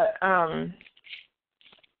 But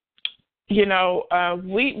you know,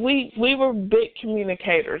 we were big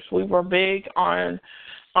communicators. We were big on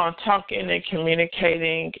talking and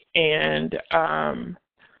communicating and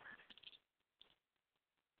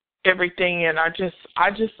everything, and I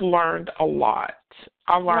just learned a lot.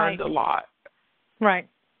 I learned a lot. Right.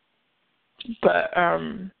 But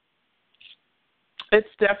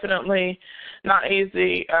it's definitely not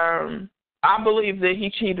easy. I believe that he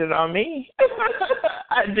cheated on me.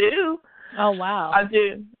 I do. Oh, wow. I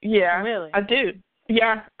do. Yeah. Really? I do.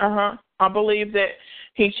 Yeah. I believe that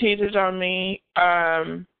he cheated on me.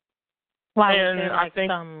 Why, and was there I think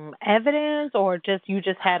some evidence, or you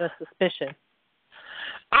just had a suspicion?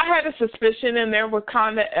 I had a suspicion, and there were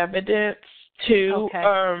kind of evidence too.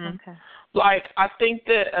 Okay. Like, I think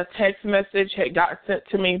that a text message had got sent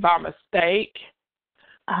to me by mistake.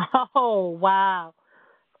 Oh, wow.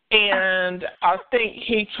 And I think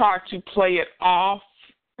he tried to play it off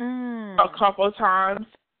a couple of times.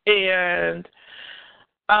 And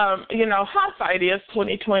you know, hindsight is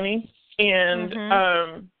 20/20.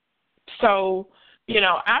 And so, you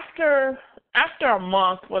know, after a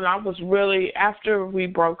month, when after we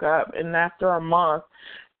broke up, and after a month,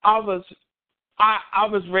 I was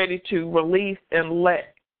ready to release and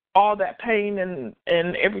let all that pain and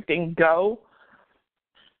everything go.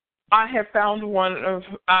 I had found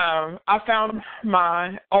I found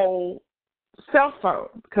my old cell phone,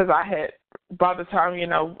 because I had, by the time, you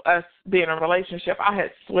know, us being in a relationship, I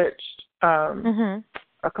had switched a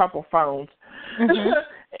couple phones.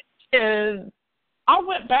 And I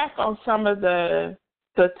went back on some of the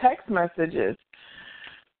text messages,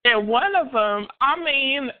 and one of them, I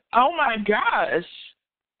mean, oh my gosh,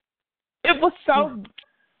 it was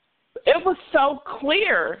so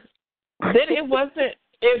clear that it wasn't.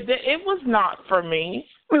 It was not for me.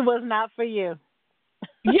 It was not for you.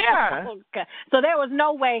 Yeah. Okay. So there was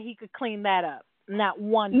no way he could clean that up. Not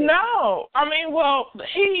one bit. No. I mean, well,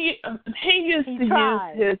 he used to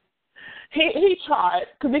tried. use his. He tried,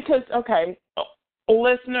 because, okay,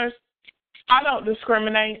 listeners, I don't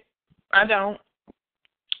discriminate. I don't.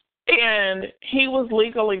 And he was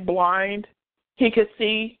legally blind. He could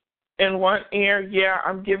see in one ear. Yeah,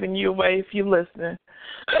 I'm giving you away if you listen.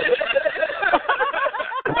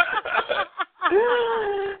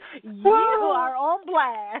 You are on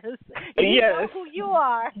blast. You know who you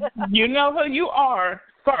are. You know who you are,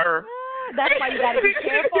 sir. That's why you got to be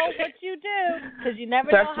careful what you do, because you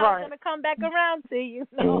never know how it's going to come back around to you.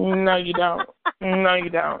 No, you don't. No, you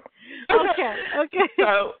don't. Okay.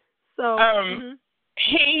 So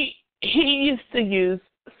he used to use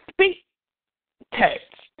speak text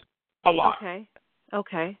a lot.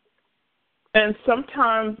 Okay. And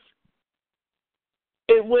sometimes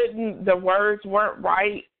the words weren't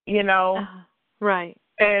right, you know. Right.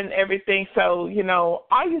 And everything. So, you know,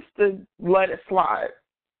 I used to let it slide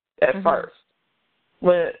at first.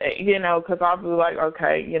 when, you know, because I'll be like,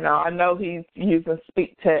 okay, you know, I know he's using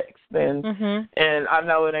speak text, and I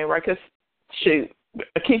know it ain't right. Because, shoot,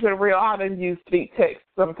 keep it real, I done use speak text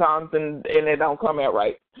sometimes, and it don't come out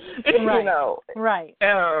right. Right. You know. Right.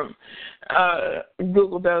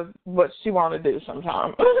 Google does what she want to do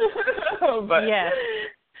sometimes. But, yes.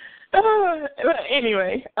 But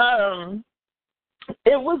anyway,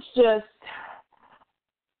 it was just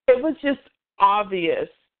obvious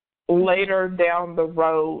later down the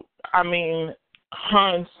road. I mean,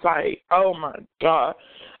 hindsight, oh my God.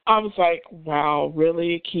 I was like, wow,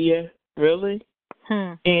 really, Kia? Really?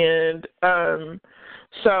 And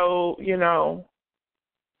so, you know,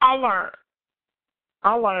 I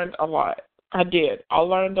learned a lot. I did. I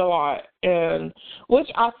learned a lot. And which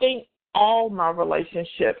I think all my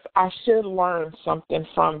relationships, I should learn something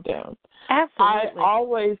from them. Absolutely. I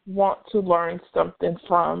always want to learn something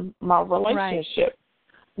from my relationship,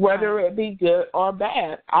 whether it be good or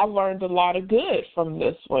bad. I learned a lot of good from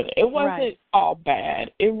this one. It wasn't all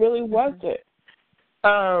bad. It really wasn't.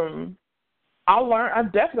 I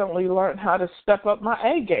definitely learned how to step up my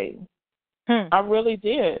A game. I really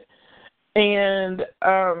did. And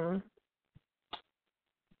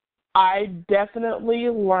I definitely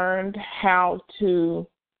learned how to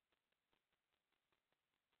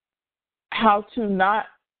not,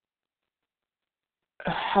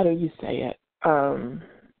 how do you say it?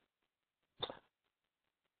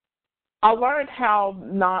 I learned how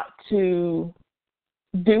not to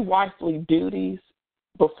do wifely duties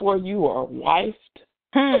before you are wifed.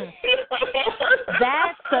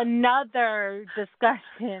 That's another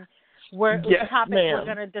discussion. Yes, topic ma'am. We're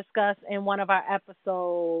going to discuss in one of our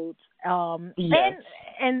episodes. And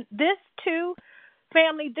this too,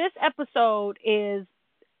 family, this episode is,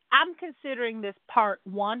 I'm considering this part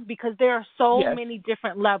 1 because there are so many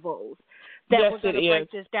different levels that we're going to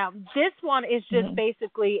break this down. This one is just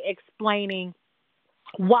basically explaining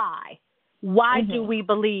why. Why do we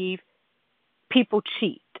believe people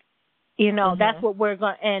cheat? You know, that's what we're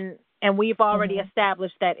going to, and we've already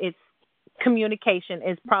established that it's communication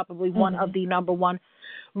is probably one of the number one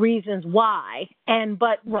reasons why.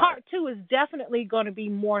 But part 2 is definitely going to be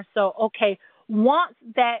more so, okay, once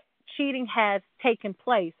that cheating has taken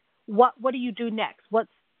place, what do you do next?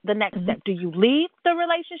 What's the next step? Do you leave the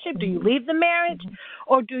relationship? Do you leave the marriage?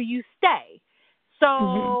 Or do you stay?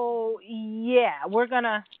 So, we're going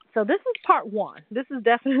to, so this is part 1. This is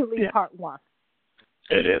definitely part 1.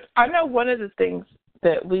 It is. I know one of the things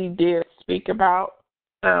that we did speak about,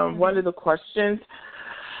 one of the questions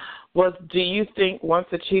was, do you think once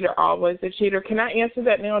a cheater, always a cheater? Can I answer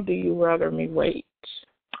that now, or do you rather me wait?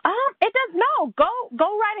 It does. No, go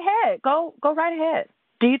right ahead. Go right ahead.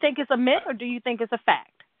 Do you think it's a myth, or do you think it's a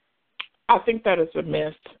fact? I think that is a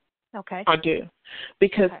myth. Okay. I do.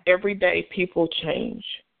 Because every day people change.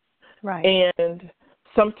 Right. And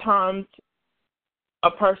sometimes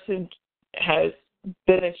a person has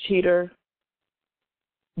been a cheater,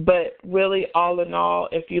 but really, all in all,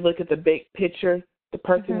 if you look at the big picture, the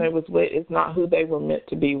person they was with is not who they were meant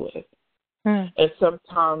to be with. And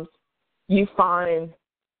sometimes you find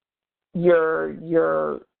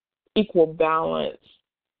your equal balance,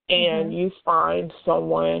 and you find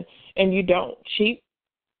someone and you don't cheat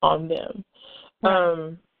on them.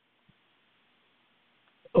 I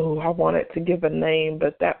wanted to give a name,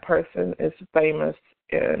 but that person is famous,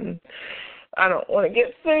 and I don't want to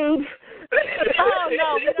get sued. Oh,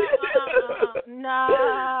 no, we don't.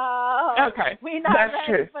 No. Okay. We're not That's ready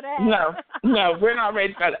true. for that. No, we're not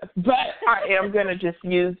ready for that. But I am going to just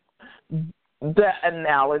use the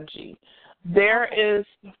analogy. There is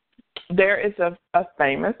a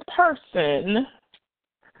famous person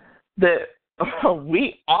that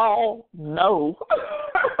we all know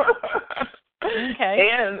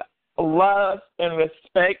and love and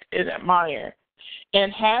respect and admire,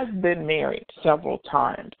 and has been married several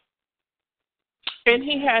times. And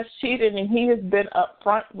he has cheated, and he has been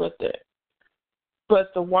upfront with it.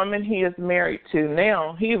 But the woman he is married to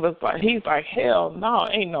now, he's like, hell no,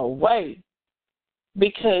 ain't no way.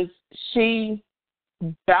 Because she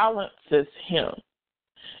balances him.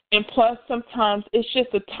 And plus, sometimes it's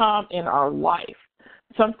just a time in our life.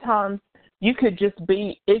 Sometimes it can just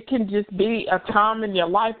be a time in your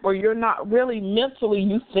life where you're not really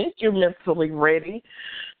you think you're mentally ready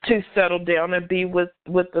to settle down and be with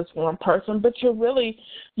this one person, but you're really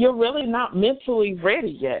not mentally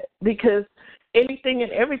ready yet, because anything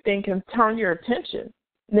and everything can turn your attention.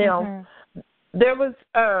 Now, there was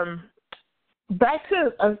back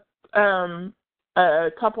to a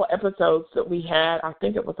couple episodes that we had. I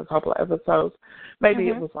think it was a couple of episodes. Maybe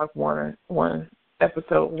it was like one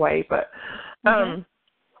episode away, but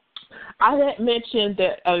I had mentioned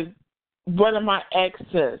that one of my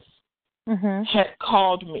exes had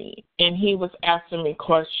called me, and he was asking me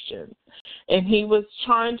questions. And he was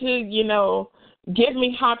trying to, give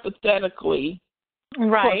me hypothetically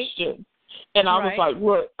questions. And I was like,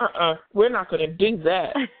 well, we're not going to do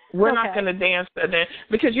that. We're not going to dance to that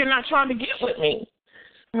because you're not trying to get with me.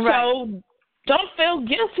 So don't feel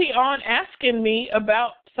guilty on asking me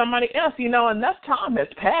about somebody else. Enough time has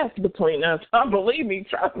passed between us. Believe me,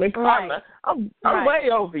 trust me, partner. I'm way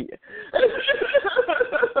over you.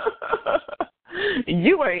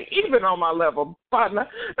 You ain't even on my level, partner.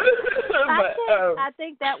 I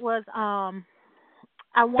think that was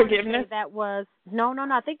I want to say that was no.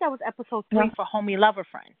 I think that was episode 3 for Homie Lover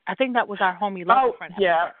Friend. I think that was our Homie Lover Friend episode.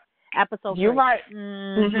 Yeah. Episode 3. You're right.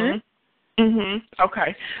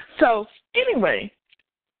 Okay. So anyway,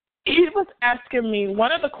 he was asking me.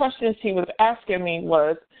 One of the questions he was asking me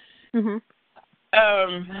was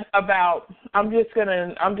about. I'm just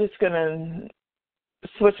gonna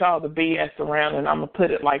switch all the BS around, and I'm gonna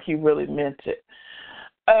put it like he really meant it.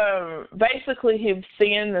 Basically, he was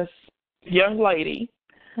seeing this young lady,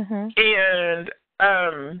 and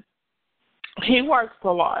he works a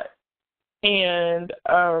lot, and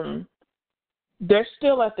they're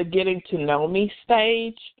still at the getting to know me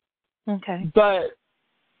stage. Okay. But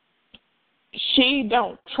she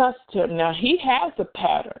don't trust him. Now, he has a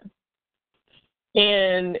pattern,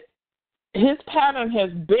 and his pattern has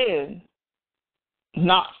been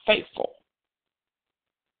not faithful.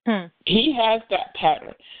 He has that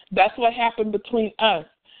pattern. That's what happened between us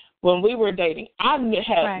when we were dating. I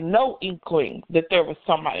had no inkling that there was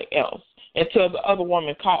somebody else until the other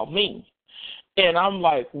woman called me. And I'm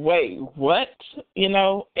like, wait, what? And,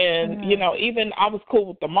 even I was cool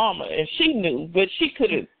with the mama, and she knew, but she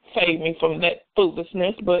couldn't save me from that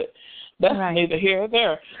foolishness, but that's neither here or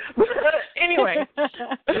there. Anyway,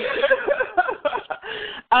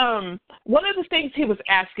 one of the things he was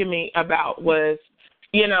asking me about was,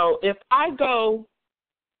 if I go,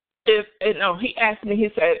 he asked me, he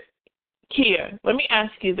said, Kia, let me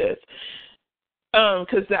ask you this.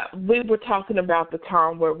 Because we were talking about the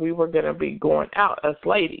time where we were going to be going out, us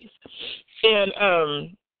ladies.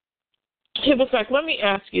 And he was like, let me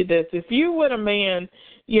ask you this. If you were a man,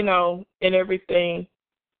 and everything,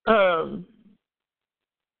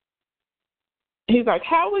 he's like,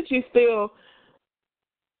 how would you feel?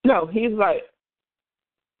 No, he's like,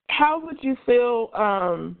 how would you feel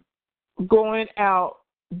going out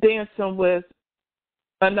dancing with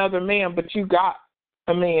another man, but you got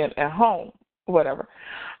a man at home? Whatever.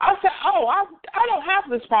 I said, I don't have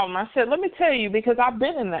this problem. I said, let me tell you, because I've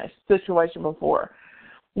been in that situation before.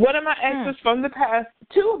 One of my exes from the past,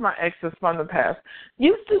 2 of my exes from the past,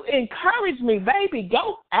 used to encourage me, baby,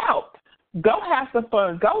 go out, go have some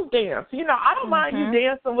fun, go dance. I don't mind you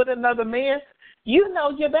dancing with another man. You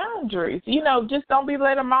know your boundaries. Just don't be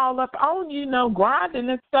letting them all up on you, grinding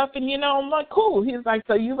and stuff. And, I'm like, cool. He's like,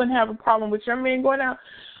 so you wouldn't have a problem with your man going out?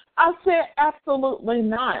 I said, absolutely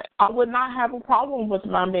not. I would not have a problem with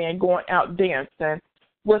my man going out dancing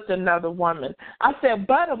with another woman. I said,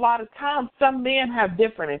 but a lot of times some men have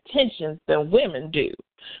different intentions than women do.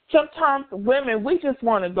 Sometimes women, we just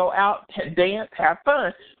want to go out to dance, have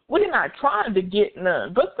fun. We're not trying to get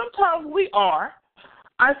none, but sometimes we are.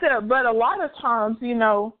 I said, but a lot of times,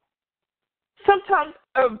 sometimes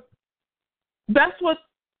that's what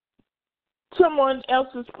someone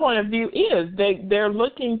else's point of view is. They're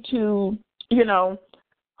looking to,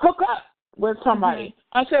 hook up with somebody.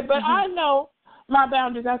 I said, but I know my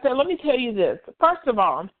boundaries. I said, let me tell you this. First of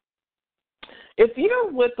all, if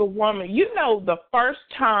you're with a woman, the first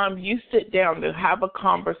time you sit down to have a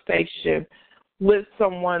conversation with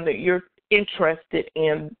someone that you're interested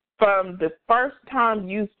in, from the first time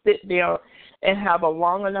you sit down and have a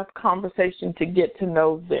long enough conversation to get to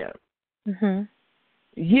know them,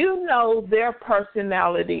 you know their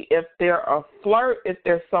personality, if they're a flirt, if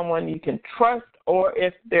they're someone you can trust, or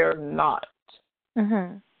if they're not.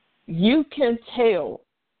 You can tell.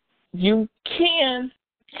 You can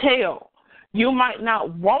tell. You might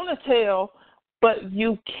not want to tell, but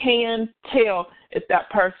you can tell if that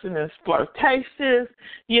person is flirtatious,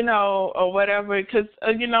 or whatever. Because,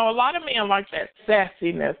 a lot of men like that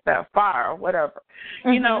sassiness, that fire, or whatever.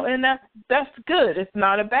 And that's good. It's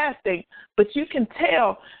not a bad thing. But you can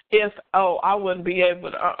tell if, I wouldn't be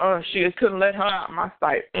able to, she couldn't let her out of my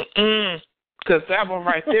sight. Because that one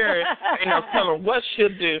right there, ain't no telling what she'll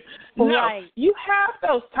do. No, you have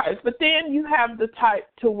those types. But then you have the type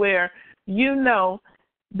to where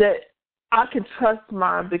that I can trust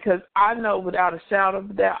mine, because I know without a shadow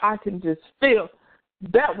of a doubt, I can just feel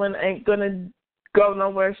that one ain't going to go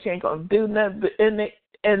nowhere. She ain't going to do nothing. And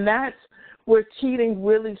And that's where cheating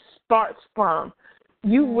really starts from.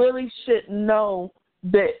 You really should know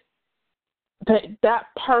that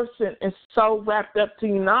person is so wrapped up to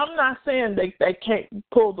you. Now, I'm not saying they can't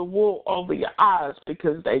pull the wool over your eyes,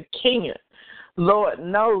 because they can't. Lord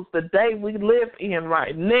knows the day we live in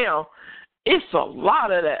right now, it's a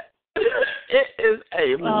lot of that. It is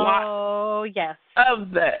a lot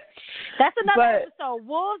of that. That's another episode,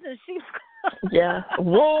 wolves and sheep's clothing. Yeah,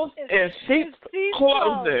 wolves and sheep's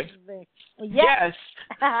clothing. Yes.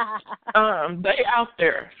 They out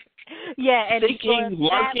there. Yeah, and seeking,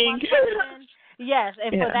 lurking. Yes,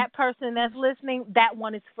 and for that person that's listening, that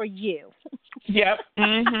one is for you. Yep.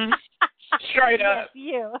 Mm-hmm. Straight up. Yes,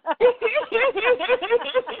 you.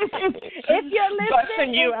 If you're listening, it's for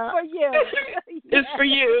you. It's for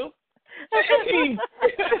you.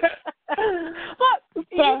 Well,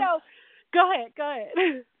 you know, go ahead.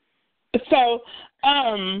 So,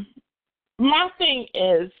 my thing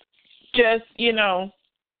is just, you know,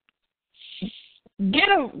 get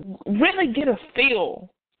a feel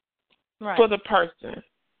for the person.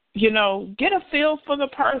 You know, get a feel for the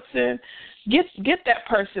person. Get that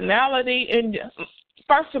personality, and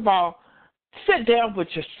first of all, sit down with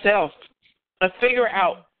yourself and figure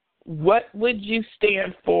out what would you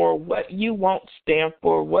stand for, what you won't stand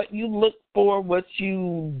for, what you look for, what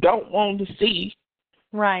you don't want to see.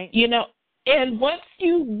 Right. You know, and once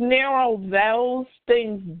you narrow those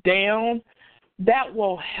things down, that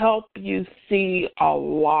will help you see a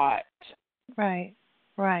lot. Right.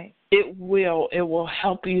 It will. It will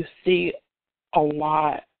help you see a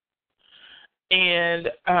lot. And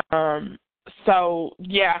so,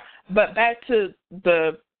 yeah. But back to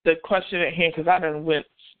the question at hand, because I done went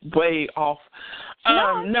way off.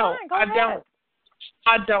 No,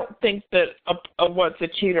 I don't think that a once a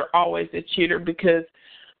cheater, always a cheater, because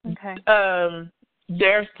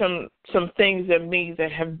there's some things in me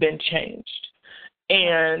that have been changed.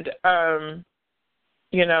 And,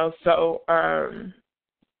 you know, so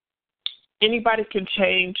anybody can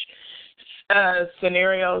change.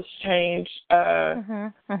 Scenarios change,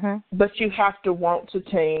 but you have to want to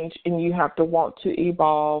change, and you have to want to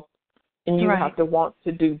evolve, and you have to want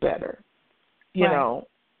to do better, you know.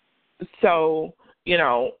 So, you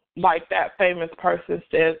know, like that famous person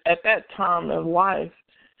says, at that time in life,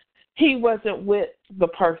 he wasn't with the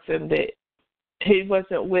person he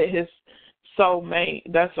wasn't with his soulmate.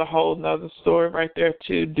 That's a whole nother story right there,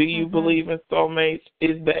 too. Do you believe in soulmates?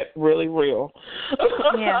 Is that really real?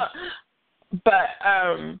 Yeah. But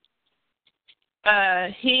I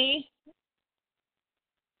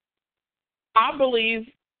believe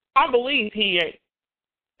he ain't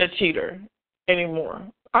a cheater anymore.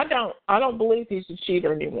 I don't believe he's a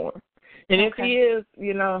cheater anymore. And if he is,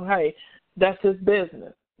 you know, hey, that's his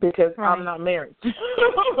business, because I'm not married.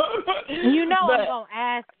 You know, I'm gonna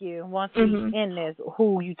ask you once we end this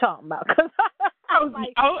who you talking about.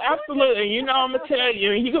 Oh, absolutely. You know, I'm going to tell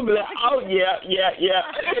you, and you're going to be like, oh, yeah.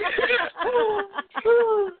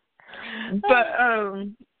 But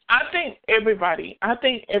I think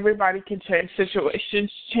everybody can change.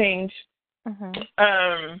 Situations change.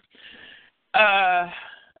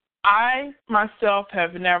 I, myself,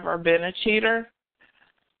 have never been a cheater.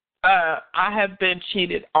 I have been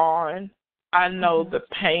cheated on. I know the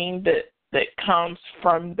pain that comes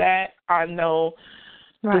from that. I know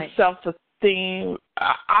the self-esteem.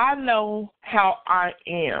 I know how I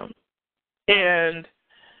am, and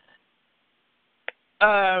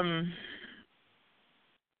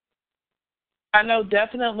I know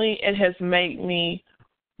definitely it has made me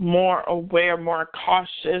more aware, more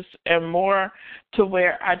cautious, and more to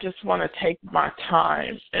where I just want to take my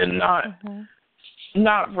time and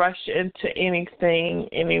not rush into anything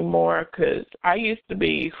anymore, because I used to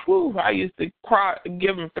be, I used to cry,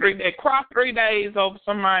 give them 3 days, cry 3 days over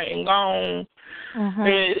somebody and go on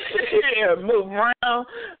and move around.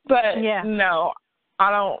 But no,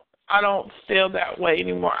 I don't feel that way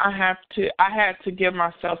anymore. I had to give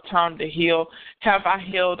myself time to heal. Have I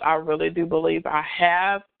healed? I really do believe I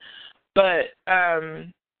have. But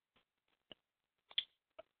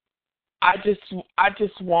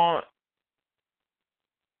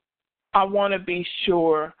I want to be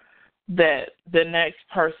sure that the next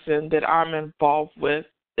person that I'm involved with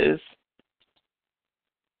is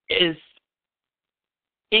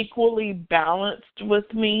equally balanced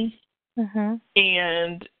with me,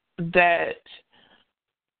 and that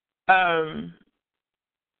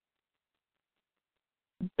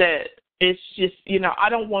that it's just, you know, I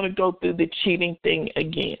don't want to go through the cheating thing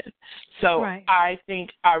again. So I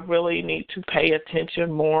think I really need to pay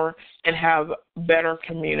attention more and have better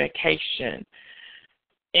communication.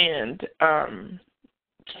 And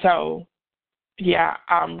so, Yeah,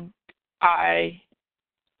 I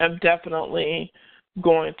am definitely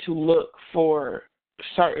going to look for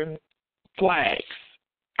certain flags.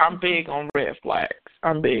 I'm big on red flags.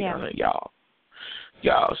 I'm big on it, y'all.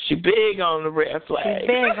 Y'all, she big on the red flags. She's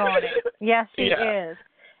big on it. Yes, she is.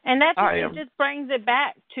 And that just brings it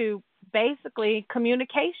back to basically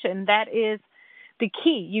communication. That is the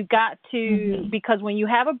key. You got to, because when you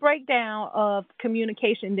have a breakdown of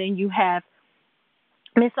communication, then you have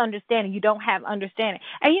misunderstanding. You don't have understanding.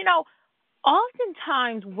 And, you know,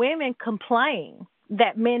 oftentimes women complain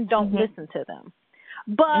that men don't listen to them.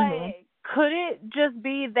 But could it just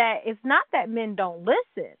be that it's not that men don't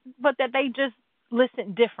listen, but that they just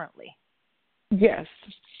listen differently? Yes,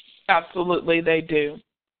 absolutely they do.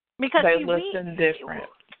 Because they listen different.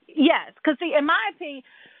 Yes, because see, in my opinion,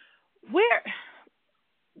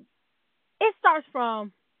 it starts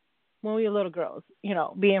from when we were little girls, you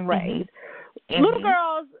know, being raised. Little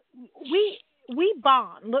girls, we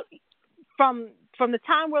bond. Look, from the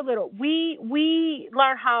time we're little, we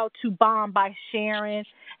learn how to bond by sharing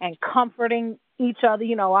and comforting each other.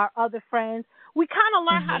 You know, our other friends. We kind of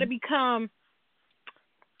learn how to become.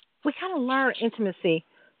 We kind of learn intimacy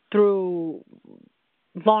through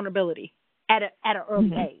vulnerability at an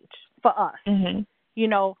early age for us. You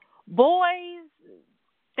know, boys,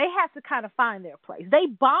 they have to kind of find their place. They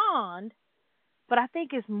bond, but I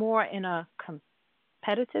think it's more in a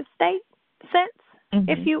competitive sense,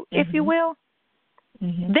 if you will.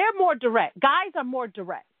 They're more direct. Guys are more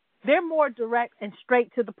direct. They're more direct and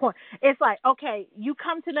straight to the point. It's like, okay, you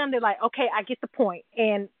come to them, they're like, okay, I get the point.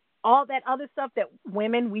 And all that other stuff that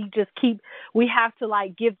women, we have to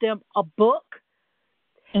like give them a book.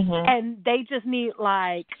 And they just need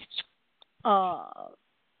like,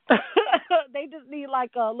 they just need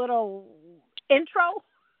like a little intro.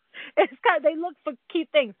 It's they look for key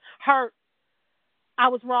things. Hurt. I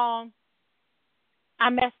was wrong. I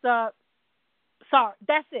messed up. Sorry.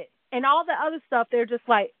 That's it. And all the other stuff, they're just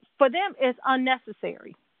like, for them, it's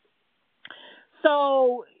unnecessary.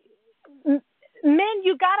 So, men,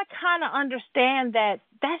 you got to kind of understand that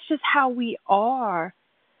that's just how we are.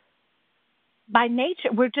 By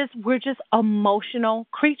nature, we're just emotional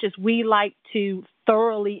creatures. We like to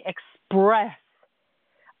thoroughly express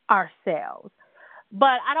ourselves.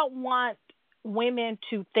 But I don't want women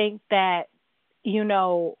to think that, you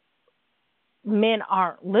know, men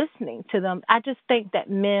aren't listening to them. I just think that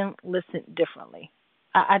men listen differently.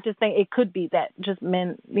 I just think it could be that just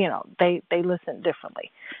men, you know, they listen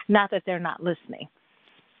differently. Not that they're not listening.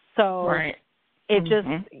 So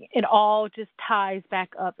it all just ties back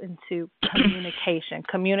up into communication.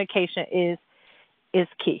 Communication is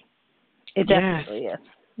key. It definitely is.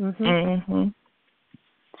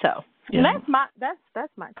 So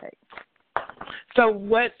that's my take. So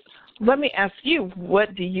let me ask you,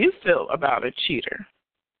 what do you feel about a cheater?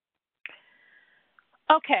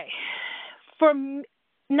 Okay.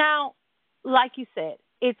 Now, like you said,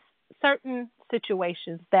 it's certain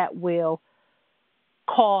situations that will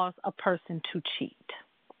cause a person to cheat.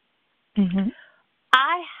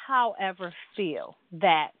 I, however, feel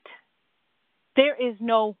that there is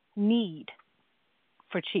no need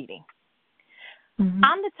for cheating.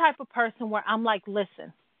 I'm the type of person where I'm like,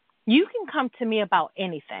 listen, you can come to me about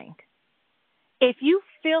anything. If you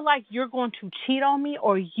feel like you're going to cheat on me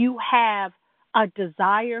or you have a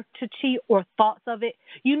desire to cheat or thoughts of it,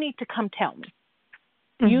 you need to come tell me.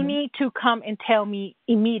 You need to come and tell me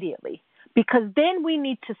immediately, because then we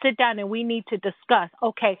need to sit down and we need to discuss,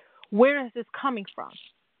 okay, where is this coming from?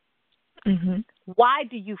 Why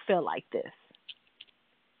do you feel like this?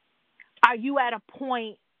 Are you at a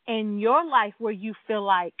point in your life where you feel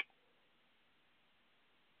like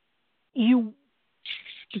you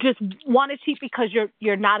just want to cheat because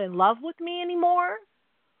you're not in love with me anymore?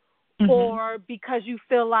 Or because you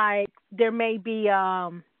feel like there may be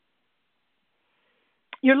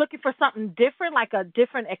you're looking for something different, like a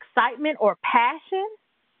different excitement or passion?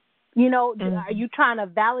 You know, are you trying to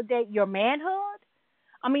validate your manhood?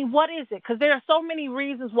 I mean, what is it? Because there are so many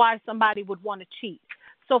reasons why somebody would want to cheat.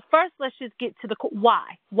 So first, let's just get to the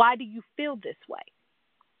why. Why do you feel this way?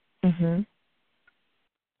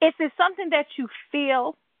 If it's something that you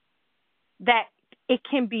feel that it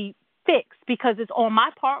can be fixed because it's on my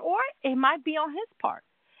part, or it might be on his part,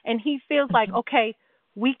 and he feels like, okay,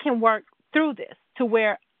 we can work through this to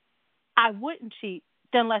where I wouldn't cheat,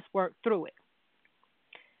 then let's work through it.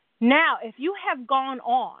 Now, if you have gone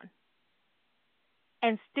on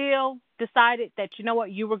and still decided that, you know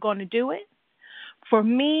what, you were going to do it, for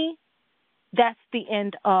me, that's the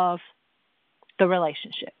end of the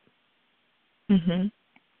relationship.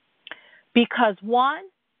 Because one,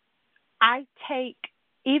 I take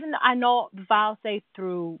even I know the vows say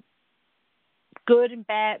through good and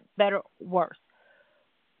bad, better, worse,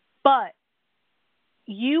 but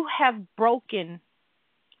you have broken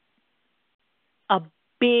a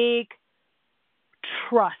big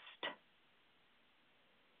trust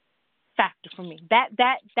factor for me.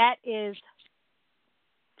 That is,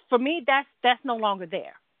 for me, that's no longer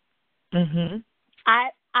there. Mm-hmm.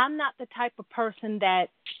 I'm not the type of person that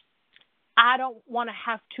I don't want to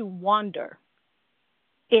have to wonder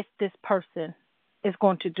if this person is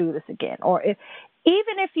going to do this again, or even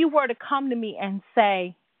if you were to come to me and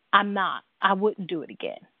say, I'm not, I wouldn't do it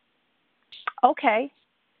again. Okay.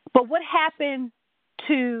 But what happened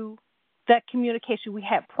to that communication we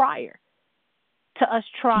had prior to us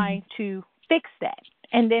trying to fix that?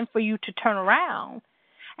 And then for you to turn around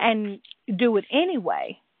and do it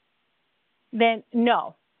anyway, then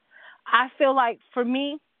no. I feel like for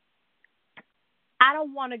me, I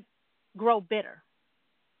don't want to grow bitter.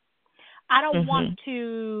 I don't want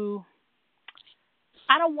to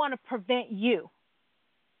prevent you.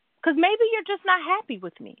 Because maybe you're just not happy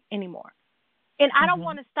with me anymore. And I don't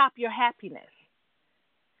want to stop your happiness,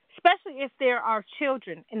 especially if there are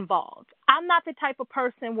children involved. I'm not the type of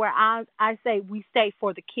person where I say we stay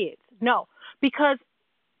for the kids. No, because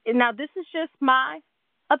now this is just my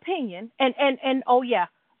opinion. And oh, yeah,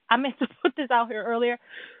 I meant to put this out here earlier,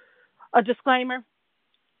 a disclaimer.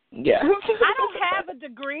 Yeah. I don't have a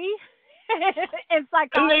degree in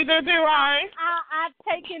psychology. Neither do I. I've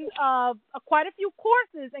taken quite a few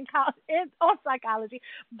courses on psychology,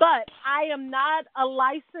 but I am not a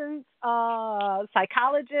licensed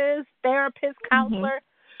psychologist, therapist, counselor.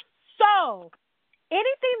 So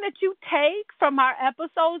anything that you take from our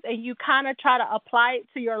episodes and you kind of try to apply it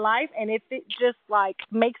to your life, and if it just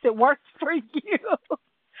makes it worse for you,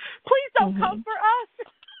 please don't come for us.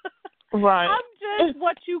 Right. I'm just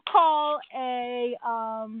what you call a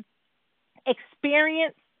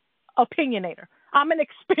experienced opinionator. I'm an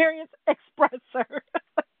experienced expressor.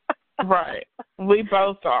 Right. We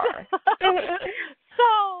both are.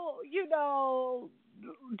 So,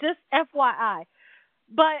 just FYI.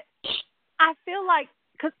 But I feel like,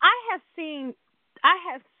 because I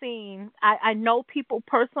know people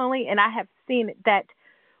personally, and I have seen it, that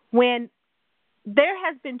when there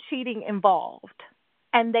has been cheating involved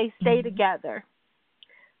and they stay together,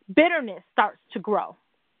 bitterness starts to grow.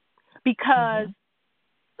 Because,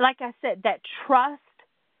 like I said, that trust,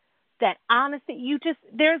 that honesty,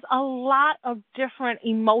 there's a lot of different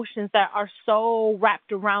emotions that are so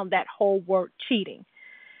wrapped around that whole word cheating.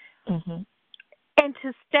 And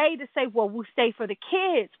to say, well, we'll stay for the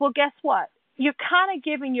kids. Well, guess what? You're kind of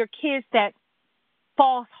giving your kids that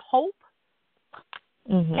false hope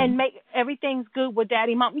and make everything's good with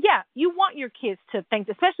daddy, mom. Yeah, you want your kids to think,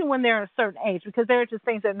 especially when they're a certain age, because there are just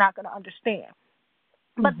things they're not going to understand.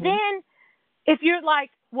 But then if you're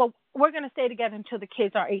like, well, we're going to stay together until the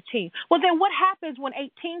kids are 18. Well, then what happens when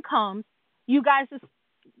 18 comes? You guys just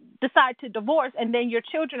decide to divorce, and then your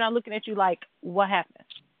children are looking at you like, what happened?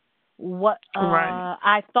 What? Right.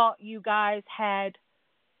 I thought you guys had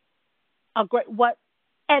a great what?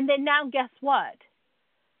 And then now, guess what?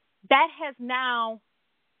 That has now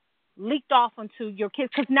leaked off onto your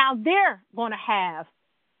kids, because now they're going to have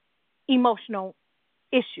emotional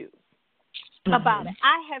issues about it.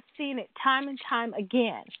 I have seen it time and time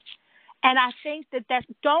again. And I think that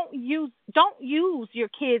don't use your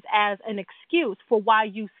kids as an excuse for why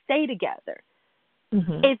you stay together.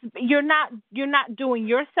 It's you're not doing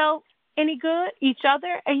yourself any good, each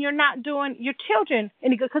other, and you're not doing your children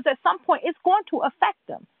any good, because at some point it's going to affect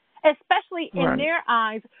them, especially in their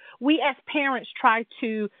eyes. We as parents try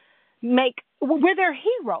to we're their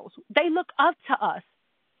heroes. They look up to us.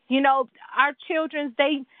 Our children,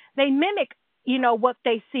 they mimic, what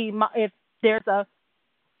they see. If their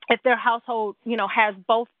household, has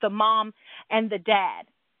both the mom and the dad,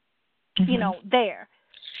 there,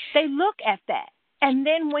 they look at that. And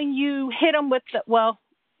then when you hit them with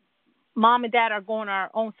mom and dad are going our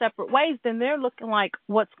own separate ways, then they're looking like,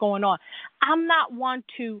 what's going on? I'm not one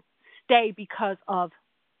to stay because of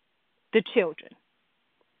the children.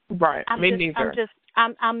 Right. Me neither.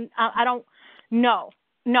 I don't know.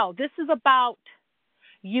 No, this is about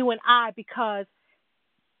you and I, because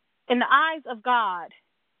in the eyes of God,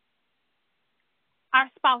 our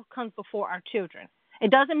spouse comes before our children.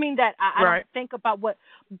 It doesn't mean that I don't think about but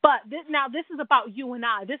this is about you and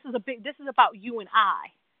I. This is about you and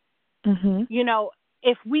I.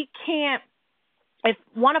 If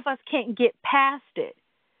one of us can't get past it,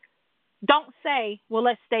 don't say, well,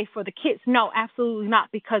 let's stay for the kids. No, absolutely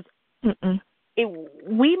not, because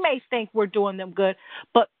we may think we're doing them good,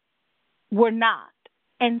 but we're not.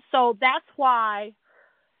 And so that's why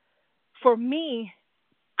for me,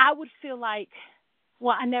 I would feel like,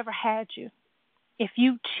 well, I never had you. If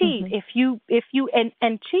you cheat, if you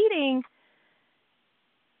and cheating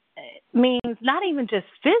means not even just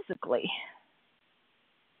physically,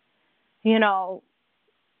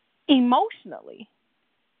 emotionally,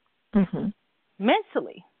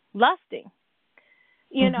 mentally, lusting.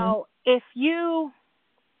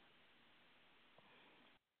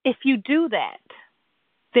 If you do that,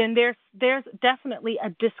 then there's definitely a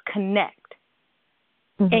disconnect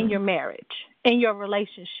in your marriage, in your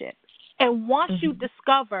relationship. And once you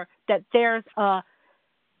discover that there's a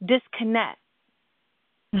disconnect,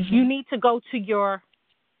 you need to go to your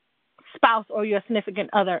spouse or your significant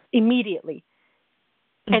other immediately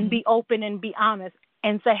and be open and be honest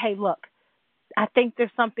and say, hey, look, I think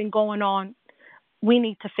there's something going on. We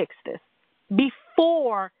need to fix this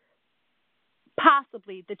before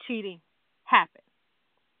possibly the cheating happens.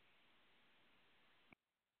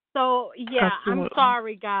 So, yeah, absolutely. I'm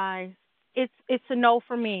sorry, guys. It's a no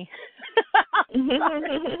for me.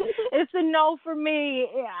 It's a no for me.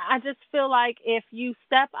 I just feel like if you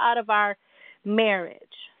step out of our marriage,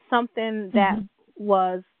 something that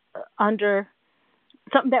was under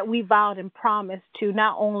something that we vowed and promised to,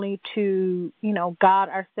 not only to, God,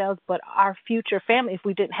 ourselves, but our future family, if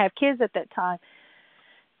we didn't have kids at that time,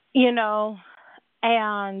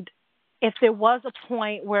 and if there was a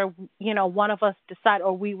point where, one of us decided,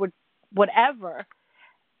 or we would, whatever,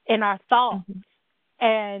 in our thoughts,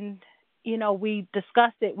 and, we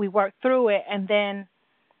discussed it, we worked through it, and then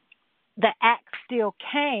the act still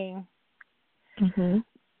came,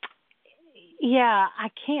 yeah, I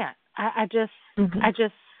can't. I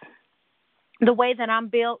just, the way that I'm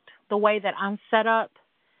built, the way that I'm set up,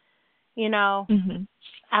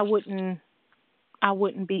 I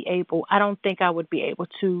wouldn't be able, I don't think I would be able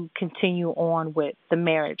to continue on with the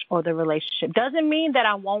marriage or the relationship. Doesn't mean that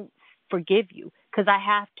I won't forgive you, because I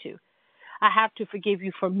have to. I have to forgive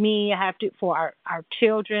you for me. I have to for our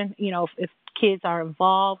children, if kids are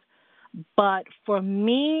involved. But for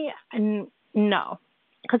me, no,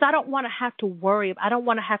 because I don't want to have to worry. I don't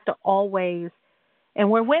want to have to always, and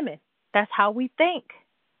we're women. That's how we think.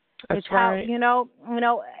 That's right.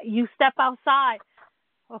 How, you step outside.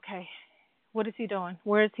 Okay, what is he doing?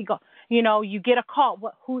 Where is he going? You get a call.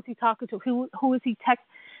 Who is he talking to? Who is he texting?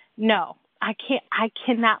 No, I can't. I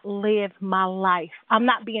cannot live my life. I'm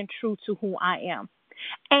not being true to who I am.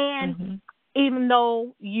 And even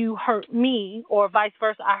though you hurt me or vice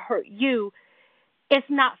versa, I hurt you, it's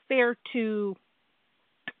not fair to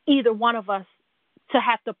either one of us to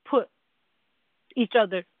have to put each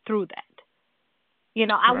other through that. Right.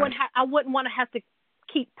 I wouldn't want to have to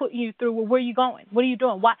keep putting you through. Well, where are you going? What are you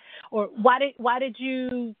doing? Why did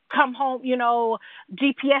you come home?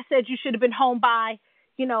 GPS said you should have been home by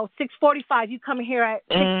 6:45. You coming here at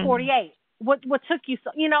 6:48. What took you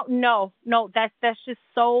so? No. That's just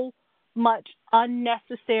so much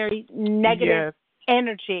unnecessary negative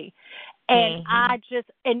energy. And I just,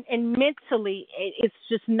 and mentally, it's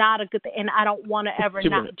just not a good thing. And I don't want to ever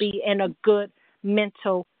not be in a good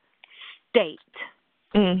mental state.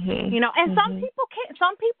 And some people can't.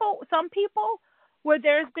 Some people where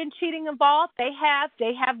there's been cheating involved, they have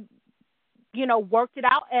worked it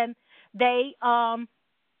out, and they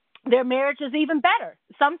their marriage is even better.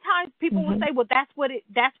 Sometimes people will say, well, that's what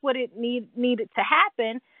it needed to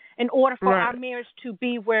happen in order for our marriage to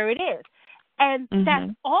be where it is. And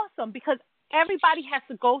that's awesome, because everybody has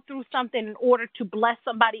to go through something in order to bless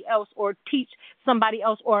somebody else or teach somebody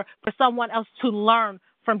else or for someone else to learn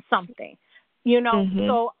from something,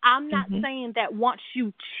 So I'm not saying that once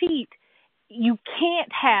you cheat, you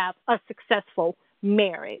can't have a successful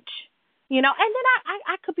marriage, And then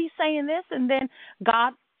I could be saying this, and then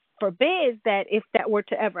God forbid that if that were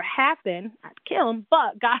to ever happen, I'd kill him.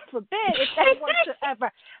 But God forbid if that were to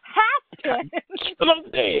ever happen,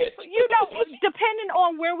 depending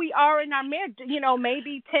on where we are in our marriage,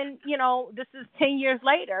 maybe 10, this is 10 years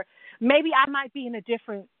later, maybe I might be in a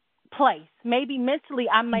different place. Maybe mentally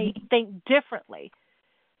I may think differently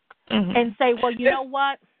and say, well, you know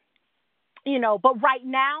what? But right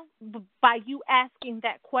now, by you asking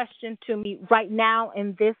that question to me right now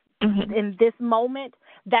in this moment,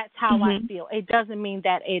 that's how I feel. It doesn't mean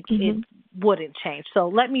that it wouldn't change. So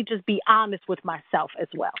let me just be honest with myself as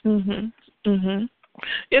well.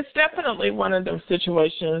 It's definitely one of those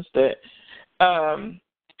situations that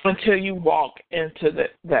until you walk into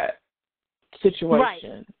that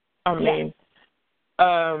situation, I mean,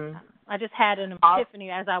 I just had an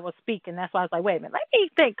epiphany as I was speaking. That's why I was like, wait a minute, let me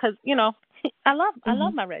think, because I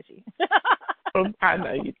love my Reggie. I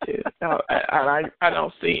know you do. I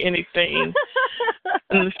don't see anything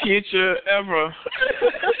in the future ever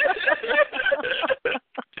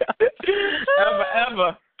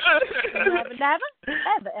Never.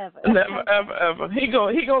 Ever. He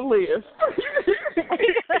gonna live.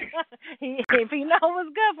 If he knows what's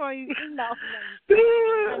good for you, he knows.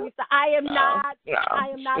 I am not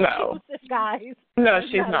abusive, guys. No,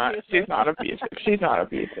 she's not. She's not abusive. She's not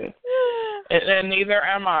abusive. And neither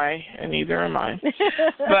am I.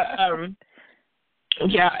 But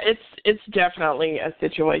yeah, it's definitely a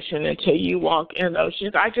situation until you walk in those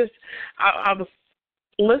shoes. I was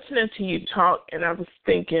listening to you talk, and I was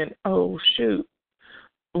thinking, oh shoot,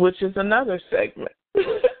 which is another segment.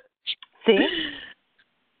 See,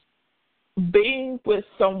 being with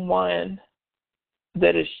someone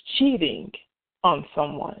that is cheating on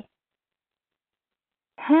someone.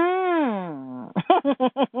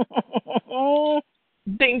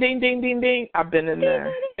 Ding, ding, ding, ding, ding. I've been in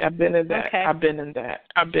there. I've been in that. Okay. I've been in that.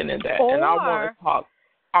 Or and I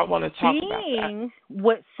want to talk about that.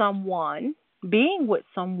 Being with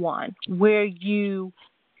someone where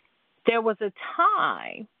there was a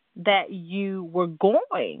time that you were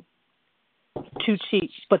going to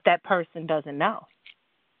cheat, but that person doesn't know.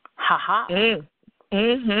 Ha ha.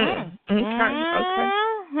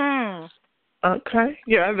 Okay.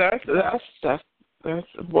 Yeah, that's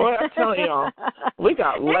boy, I'm telling y'all, we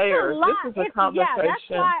got layers. This is a conversation. Yeah, that's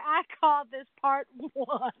why I call this part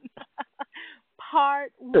 1.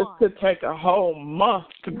 Part 1. This could take a whole month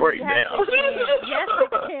to break down.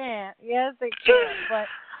 Yes, it can. But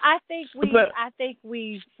I think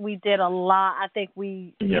we did a lot. I think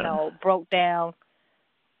we broke down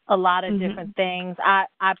a lot of different things. I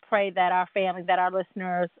pray that our family, that our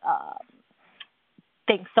listeners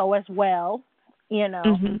think so as well. We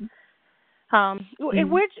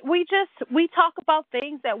talk about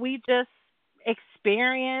things that we just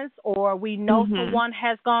experience, or we know someone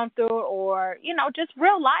has gone through, or just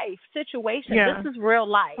real life situations. Yeah. This is real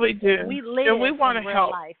life. We do. We live and we want in to real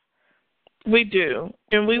help. life. We do,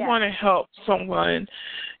 and we want to help someone.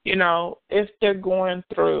 If they're going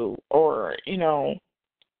through, or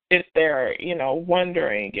if they're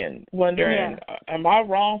wondering, am I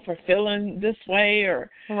wrong for feeling this way, or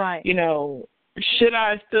right? Should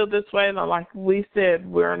I feel this way? And like we said,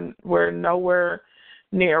 we're nowhere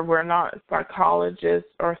near. We're not psychologists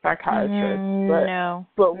or psychiatrists,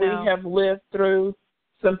 but we have lived through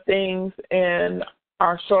some things in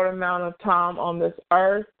our short amount of time on this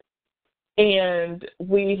earth, and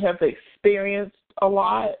we have experienced a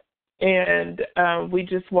lot, and we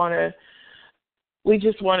just want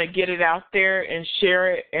to get it out there and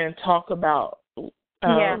share it and talk about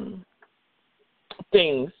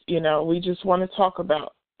things. We just want to talk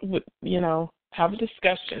about, have a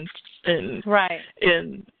discussion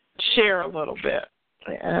and share a little bit.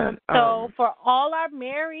 And so for all our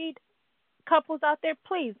married couples out there,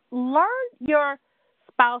 please learn your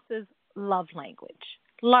spouse's love language.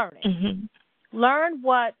 Learn it. Learn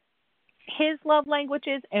what his love language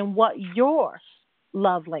is and what your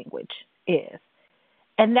love language is.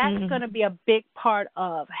 And that's going to be a big part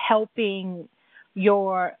of helping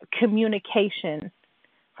your communication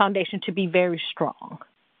foundation to be very strong.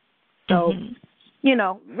 So,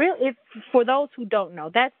 really, for those who don't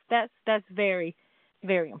know, that's very,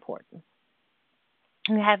 very important.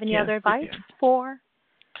 Do you have any other advice for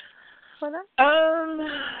them?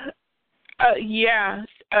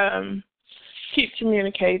 Keep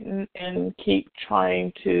communicating and keep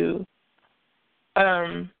trying to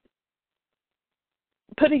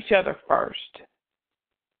put each other first.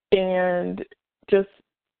 And just,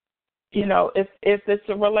 if it's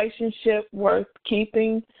a relationship worth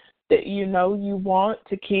keeping that you want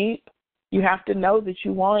to keep, you have to know that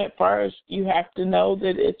you want it first. You have to know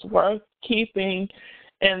that it's worth keeping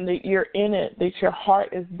and that you're in it, that your heart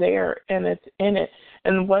is there and it's in it.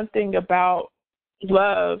 And one thing about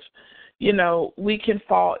love, we can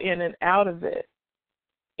fall in and out of it.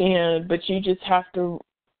 But you just have to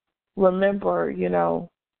remember,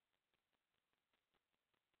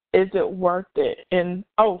 is it worth it? And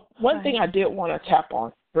one thing I did want to tap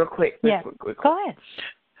on real quick. Go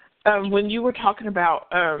ahead. When you were talking about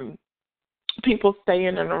people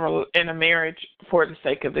staying in a marriage for the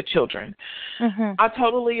sake of the children, I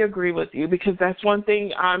totally agree with you, because that's one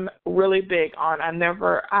thing I'm really big on.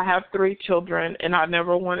 I have 3 children, and I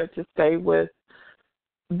never wanted to stay with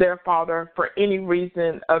their father for any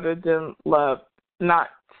reason other than love. Not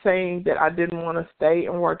saying that I didn't want to stay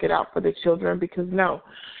and work it out for the children, because no,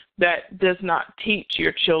 that does not teach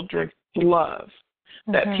your children love.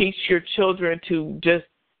 That teach your children to just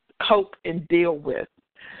cope and deal with.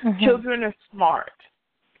 Children are smart,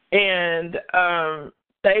 and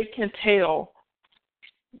they can tell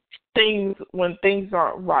things when things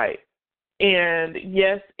aren't right. And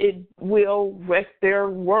yes, it will wreck their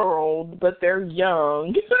world, but they're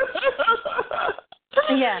young.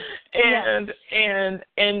 Yeah.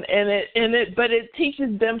 But it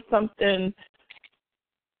teaches them something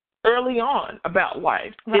early on about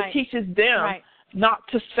life. Right. It teaches them not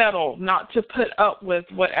to settle, not to put up with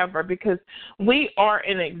whatever, because we are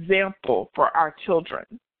an example for our children.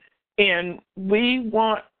 And we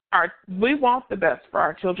want the best for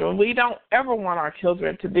our children. We don't ever want our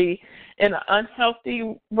children to be in an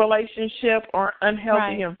unhealthy relationship or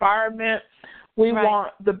unhealthy environment. We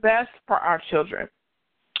want the best for our children.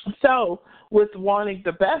 So with wanting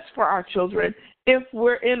the best for our children, if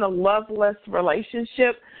we're in a loveless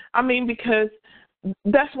relationship, I mean, because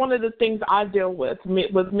that's one of the things I deal with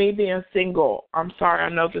me being single. I'm sorry, I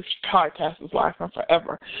know this podcast is lasting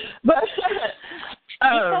forever, but it's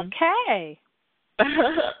okay.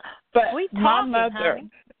 But my talking, mother, honey.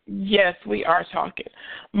 Yes, we are talking.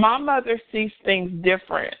 My mother sees things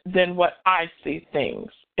different than what I see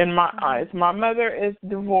things in my eyes. My mother is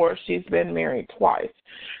divorced. She's been married twice,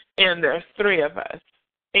 and there's 3 of us.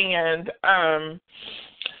 And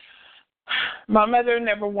my mother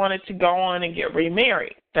never wanted to go on and get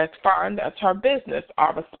remarried. That's fine. That's her business.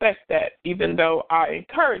 I respect that, even though I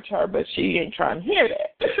encourage her, but she ain't trying to hear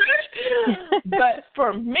that. But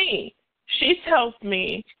for me, she tells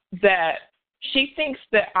me that she thinks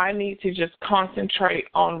that I need to just concentrate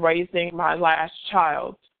on raising my last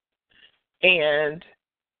child and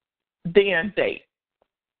then date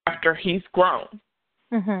after he's grown.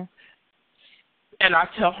 Mm-hmm. And I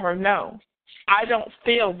tell her, no, I don't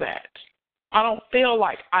feel that. I don't feel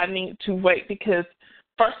like I need to wait because,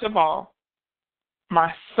 first of all,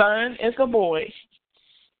 my son is a boy.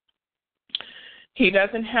 He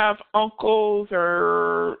doesn't have uncles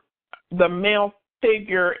or the male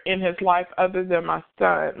figure in his life other than my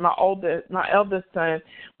son, my eldest son,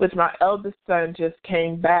 which my eldest son just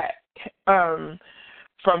came back from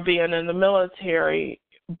being in the military,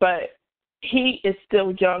 but he is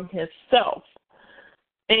still young himself.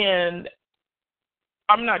 And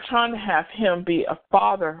I'm not trying to have him be a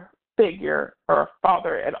father figure or a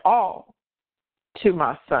father at all to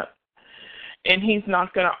my son. And he's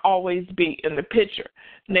not going to always be in the picture.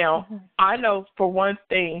 Now, I know for one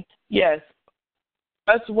thing, yes,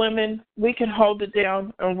 us women, we can hold it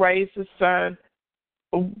down and raise a son,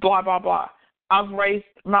 blah, blah, blah. I've raised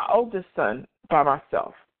my oldest son by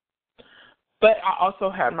myself. But I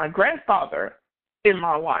also had my grandfather in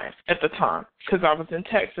my life at the time because I was in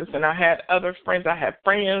Texas and I had other friends. I had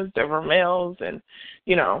friends that were males and,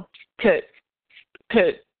 you know, could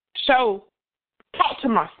talk to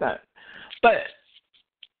my son. But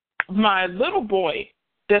my little boy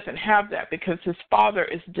doesn't have that because his father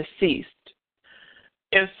is deceased.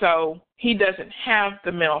 And so he doesn't have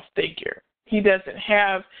the male figure. He doesn't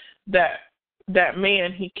have that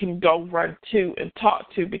man he can go run to and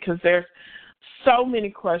talk to because there's so many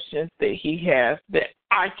questions that he has that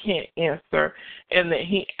I can't answer and that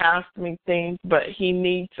he asks me things, but he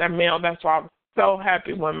needs a male. That's why I was so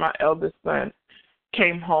happy when my eldest son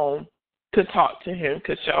came home to talk to him,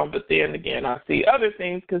 to show him. But then again, I see other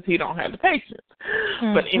things because he don't have the patience.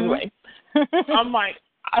 Mm-hmm. But anyway, I'm like,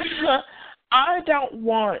 I don't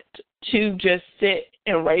want to just sit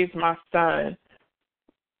and raise my son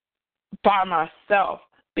by myself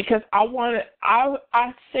because I've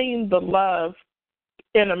seen the love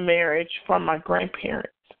in a marriage from my grandparents.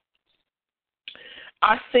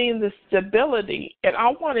 I've seen the stability, and I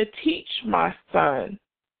want to teach my son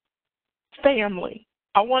family.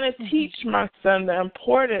 I want to teach my son the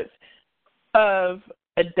importance of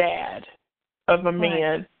a dad, of a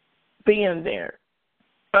man being there.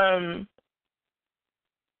 I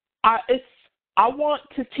want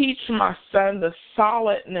to teach my son the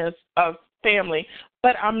solidness of family,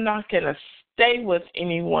 but I'm not going to stay with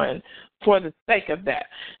anyone for the sake of that.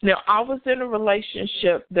 Now, I was in a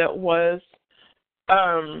relationship that was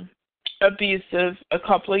abusive a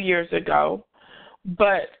couple of years ago,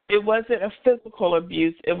 but it wasn't a physical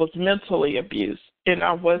abuse. It was mentally abuse, and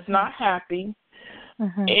I was not happy.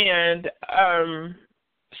 And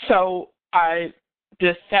so I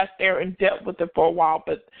just sat there and dealt with it for a while,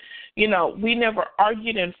 but, you know, we never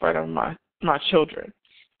argued in front of my children.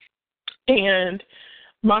 And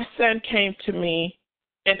my son came to me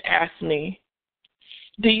and asked me,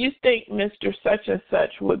 do you think Mr. Such and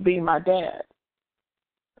Such would be my dad?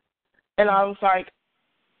 And I was like,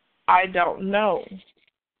 I don't know.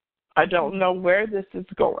 I don't know where this is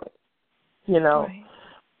going, you know.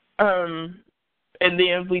 Right. And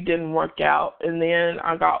then we didn't work out. And then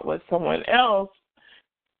I got with someone else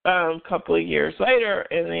a couple of years later,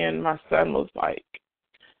 and then my son was like,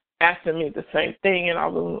 asking me the same thing, and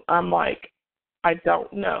I'm like, I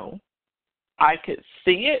don't know. I could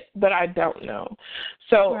see it, but I don't know.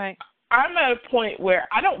 So right. I'm at a point where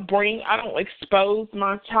I don't expose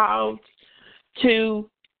my child to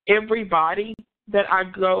everybody that I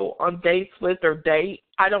go on dates with or date.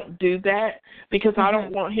 I don't do that because I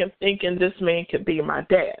don't want him thinking this man could be my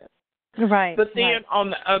dad. Right. But then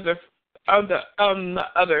on the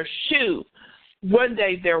other shoe, one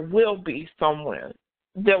day there will be someone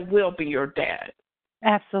that will be your dad.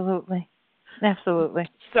 Absolutely. Absolutely.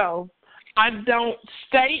 So I don't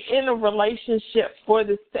stay in a relationship for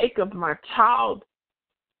the sake of my child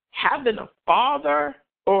having a father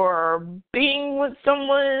or being with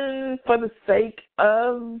someone for the sake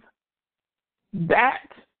of that.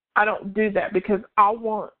 I don't do that because I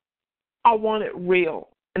want it real.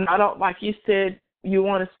 And I don't, like you said, you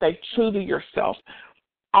want to stay true to yourself.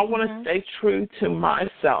 I want to stay true to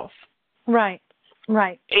myself. Right.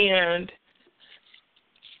 Right. And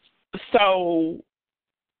so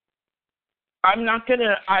I'm not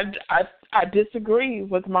gonna. I disagree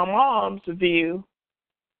with my mom's view,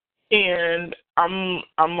 and I'm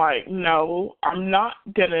like, no, I'm not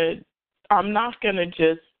gonna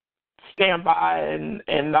just stand by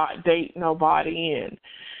and not date nobody, and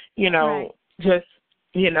just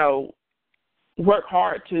work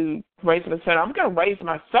hard to raise my son. I'm gonna raise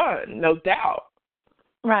my son, no doubt.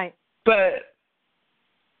 Right. But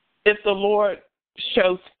if the Lord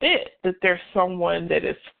shows fit that there's someone that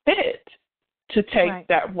is fit to take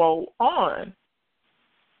that role on,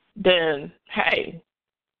 then, hey,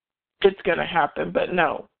 it's going to happen. But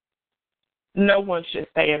no one should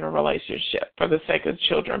stay in a relationship for the sake of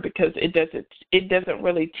children because it doesn't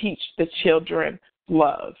really teach the children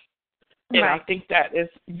love. And I think that is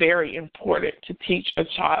very important to teach a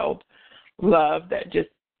child love. That just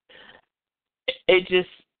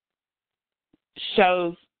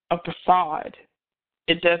shows a facade.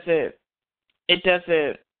 It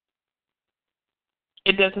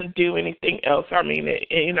doesn't do anything else. I mean,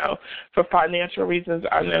 for financial reasons,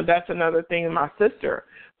 I know that's another thing my sister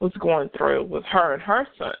was going through with her and her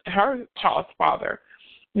son, her child's father.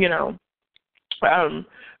 Her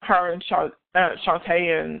and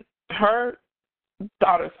Shantae and her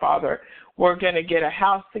daughter's father were going to get a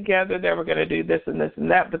house together. They were going to do this and this and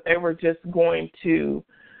that, but they were just going to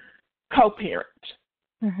co-parent.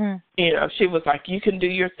 She was like, you can do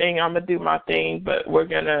your thing, I'm going to do my thing, but we're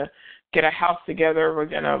going to get a house together, we're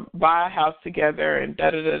going to buy a house together, and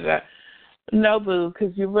da-da-da-da. No, boo,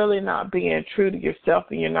 because you're really not being true to yourself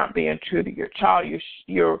and you're not being true to your child.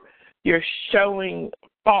 You're showing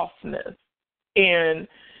falseness, and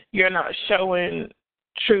you're not showing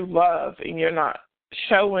true love, and you're not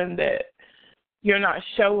showing that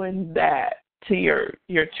to your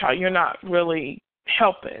child. You're not really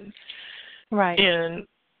helping. Right. And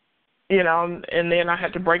and then I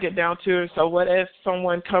had to break it down to her. So what if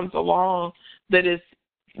someone comes along that is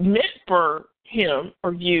meant for him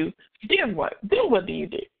or you? Then what? Then what do you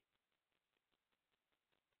do?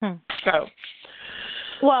 So,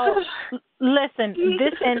 well, listen.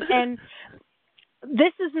 This and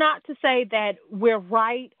this is not to say that we're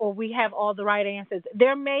right or we have all the right answers.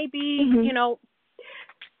 There may be,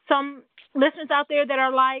 some listeners out there that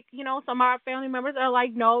are like, some of our family members are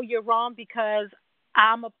like, no, you're wrong because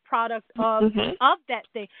I'm a product of that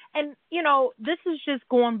thing. And, this is just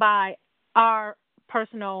going by our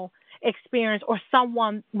personal experience or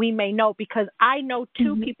someone we may know, because I know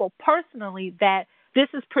two people personally that this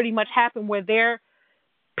has pretty much happened where their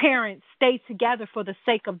parents stayed together for the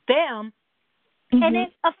sake of them. And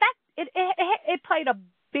it played a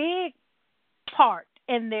big part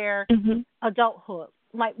in their adulthood.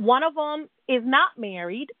 Like one of them is not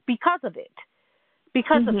married because of it.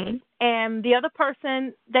 And the other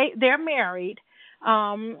person, they're married,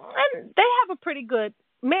 and they have a pretty good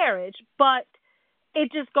marriage, but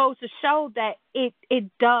it just goes to show that it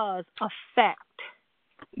does affect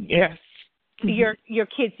your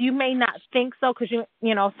kids. You may not think so because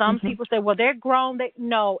some people say, well, they're grown.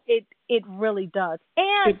 No, it really does.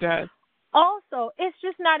 And it does. Also, it's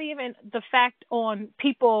just not even the fact on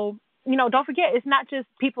people. Don't forget, it's not just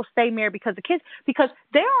people stay married because of kids, because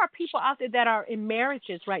there are people out there that are in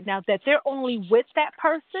marriages right now that they're only with that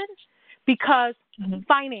person because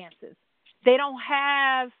finances. They don't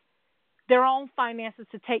have their own finances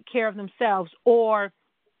to take care of themselves, or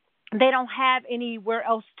they don't have anywhere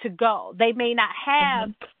else to go. They may not have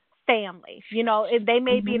family. They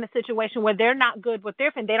may be in a situation where they're not good with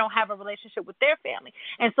their family. They don't have a relationship with their family.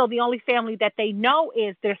 And so the only family that they know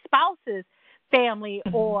is their spouse's family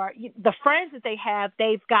or the friends that they have,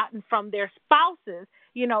 they've gotten from their spouses,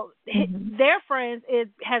 their friends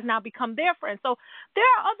has now become their friends. So there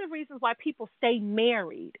are other reasons why people stay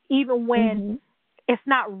married, even when it's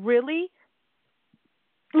not really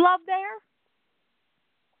love there.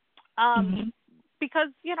 Because,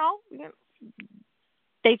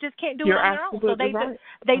 they just can't do it on their own. So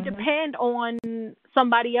they depend on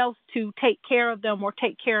somebody else to take care of them or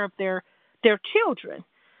take care of their children.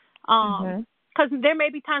 Because there may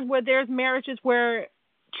be times where there's marriages where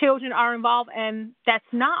children are involved and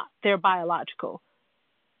that's not their biological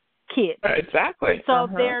kid. Exactly. So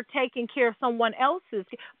they're taking care of someone else's.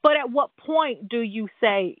 But at what point do you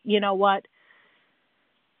say, you know what?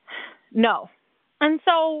 No. And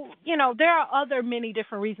so, there are many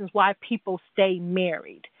different reasons why people stay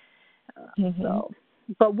married.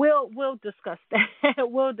 But we'll discuss that.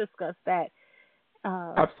 We'll discuss that.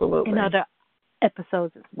 Absolutely. In other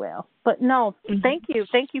episodes as well. But no, thank you.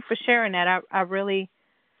 Thank you for sharing that. I really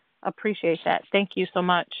appreciate that. Thank you so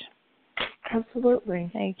much.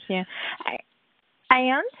 Absolutely. Thank you.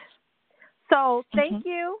 And so thank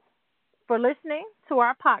you for listening to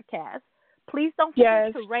our podcast. Please don't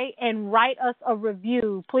forget to rate and write us a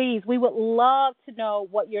review. Please, we would love to know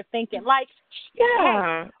what you're thinking. Like,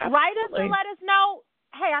 write us and let us know,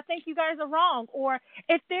 hey, I think you guys are wrong. Or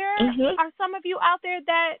if there are some of you out there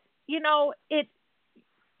that,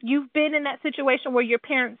 you've been in that situation where your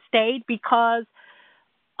parents stayed because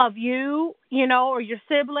of you, or your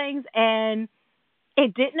siblings, and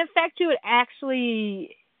it didn't affect you. It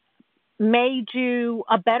actually made you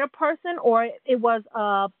a better person, or it was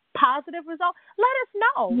a positive result. Let us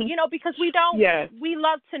know, because we love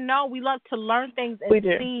to know. We love to learn things and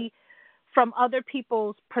see from other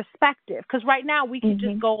people's perspective. Because right now we can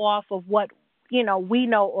just go off of what, we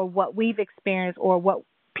know or what we've experienced or what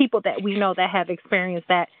people that we know that have experienced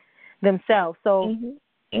that themselves. So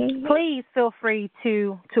please feel free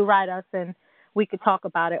to write us and we could talk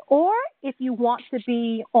about it. Or if you want to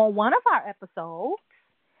be on one of our episodes,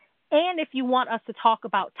 and if you want us to talk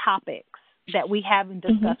about topics that we haven't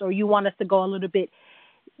discussed, or you want us to go a little bit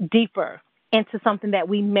deeper into something that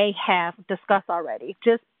we may have discussed already,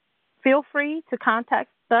 just feel free to contact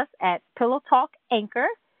us at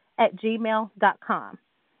pillowtalkanchor@gmail.com.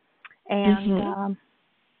 And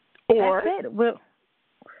they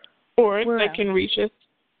can reach us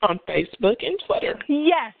on Facebook and Twitter.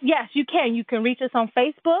 Yes, you can. You can reach us on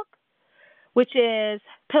Facebook, which is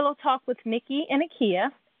Pillow Talk with Nikki and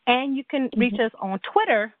Akia. And you can reach us on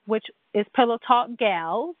Twitter, which is Pillow Talk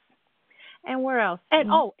Gals. And where else? And,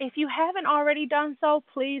 if you haven't already done so,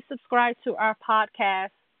 please subscribe to our podcast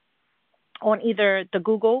on either the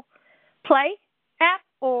Google Play app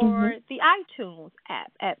or the iTunes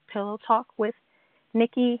app at Pillow Talk with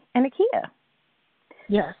Nikki and Akia.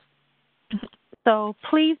 Yes. So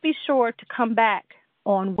please be sure to come back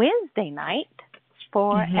on Wednesday night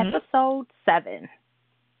for episode 7.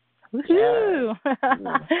 Woohoo!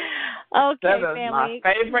 Okay, 7 family.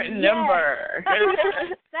 My favorite number.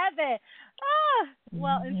 7.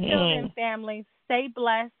 Well, until then, family, stay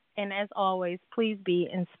blessed, and as always, please be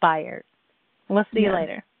inspired. We'll see you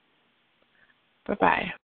later. Bye-bye.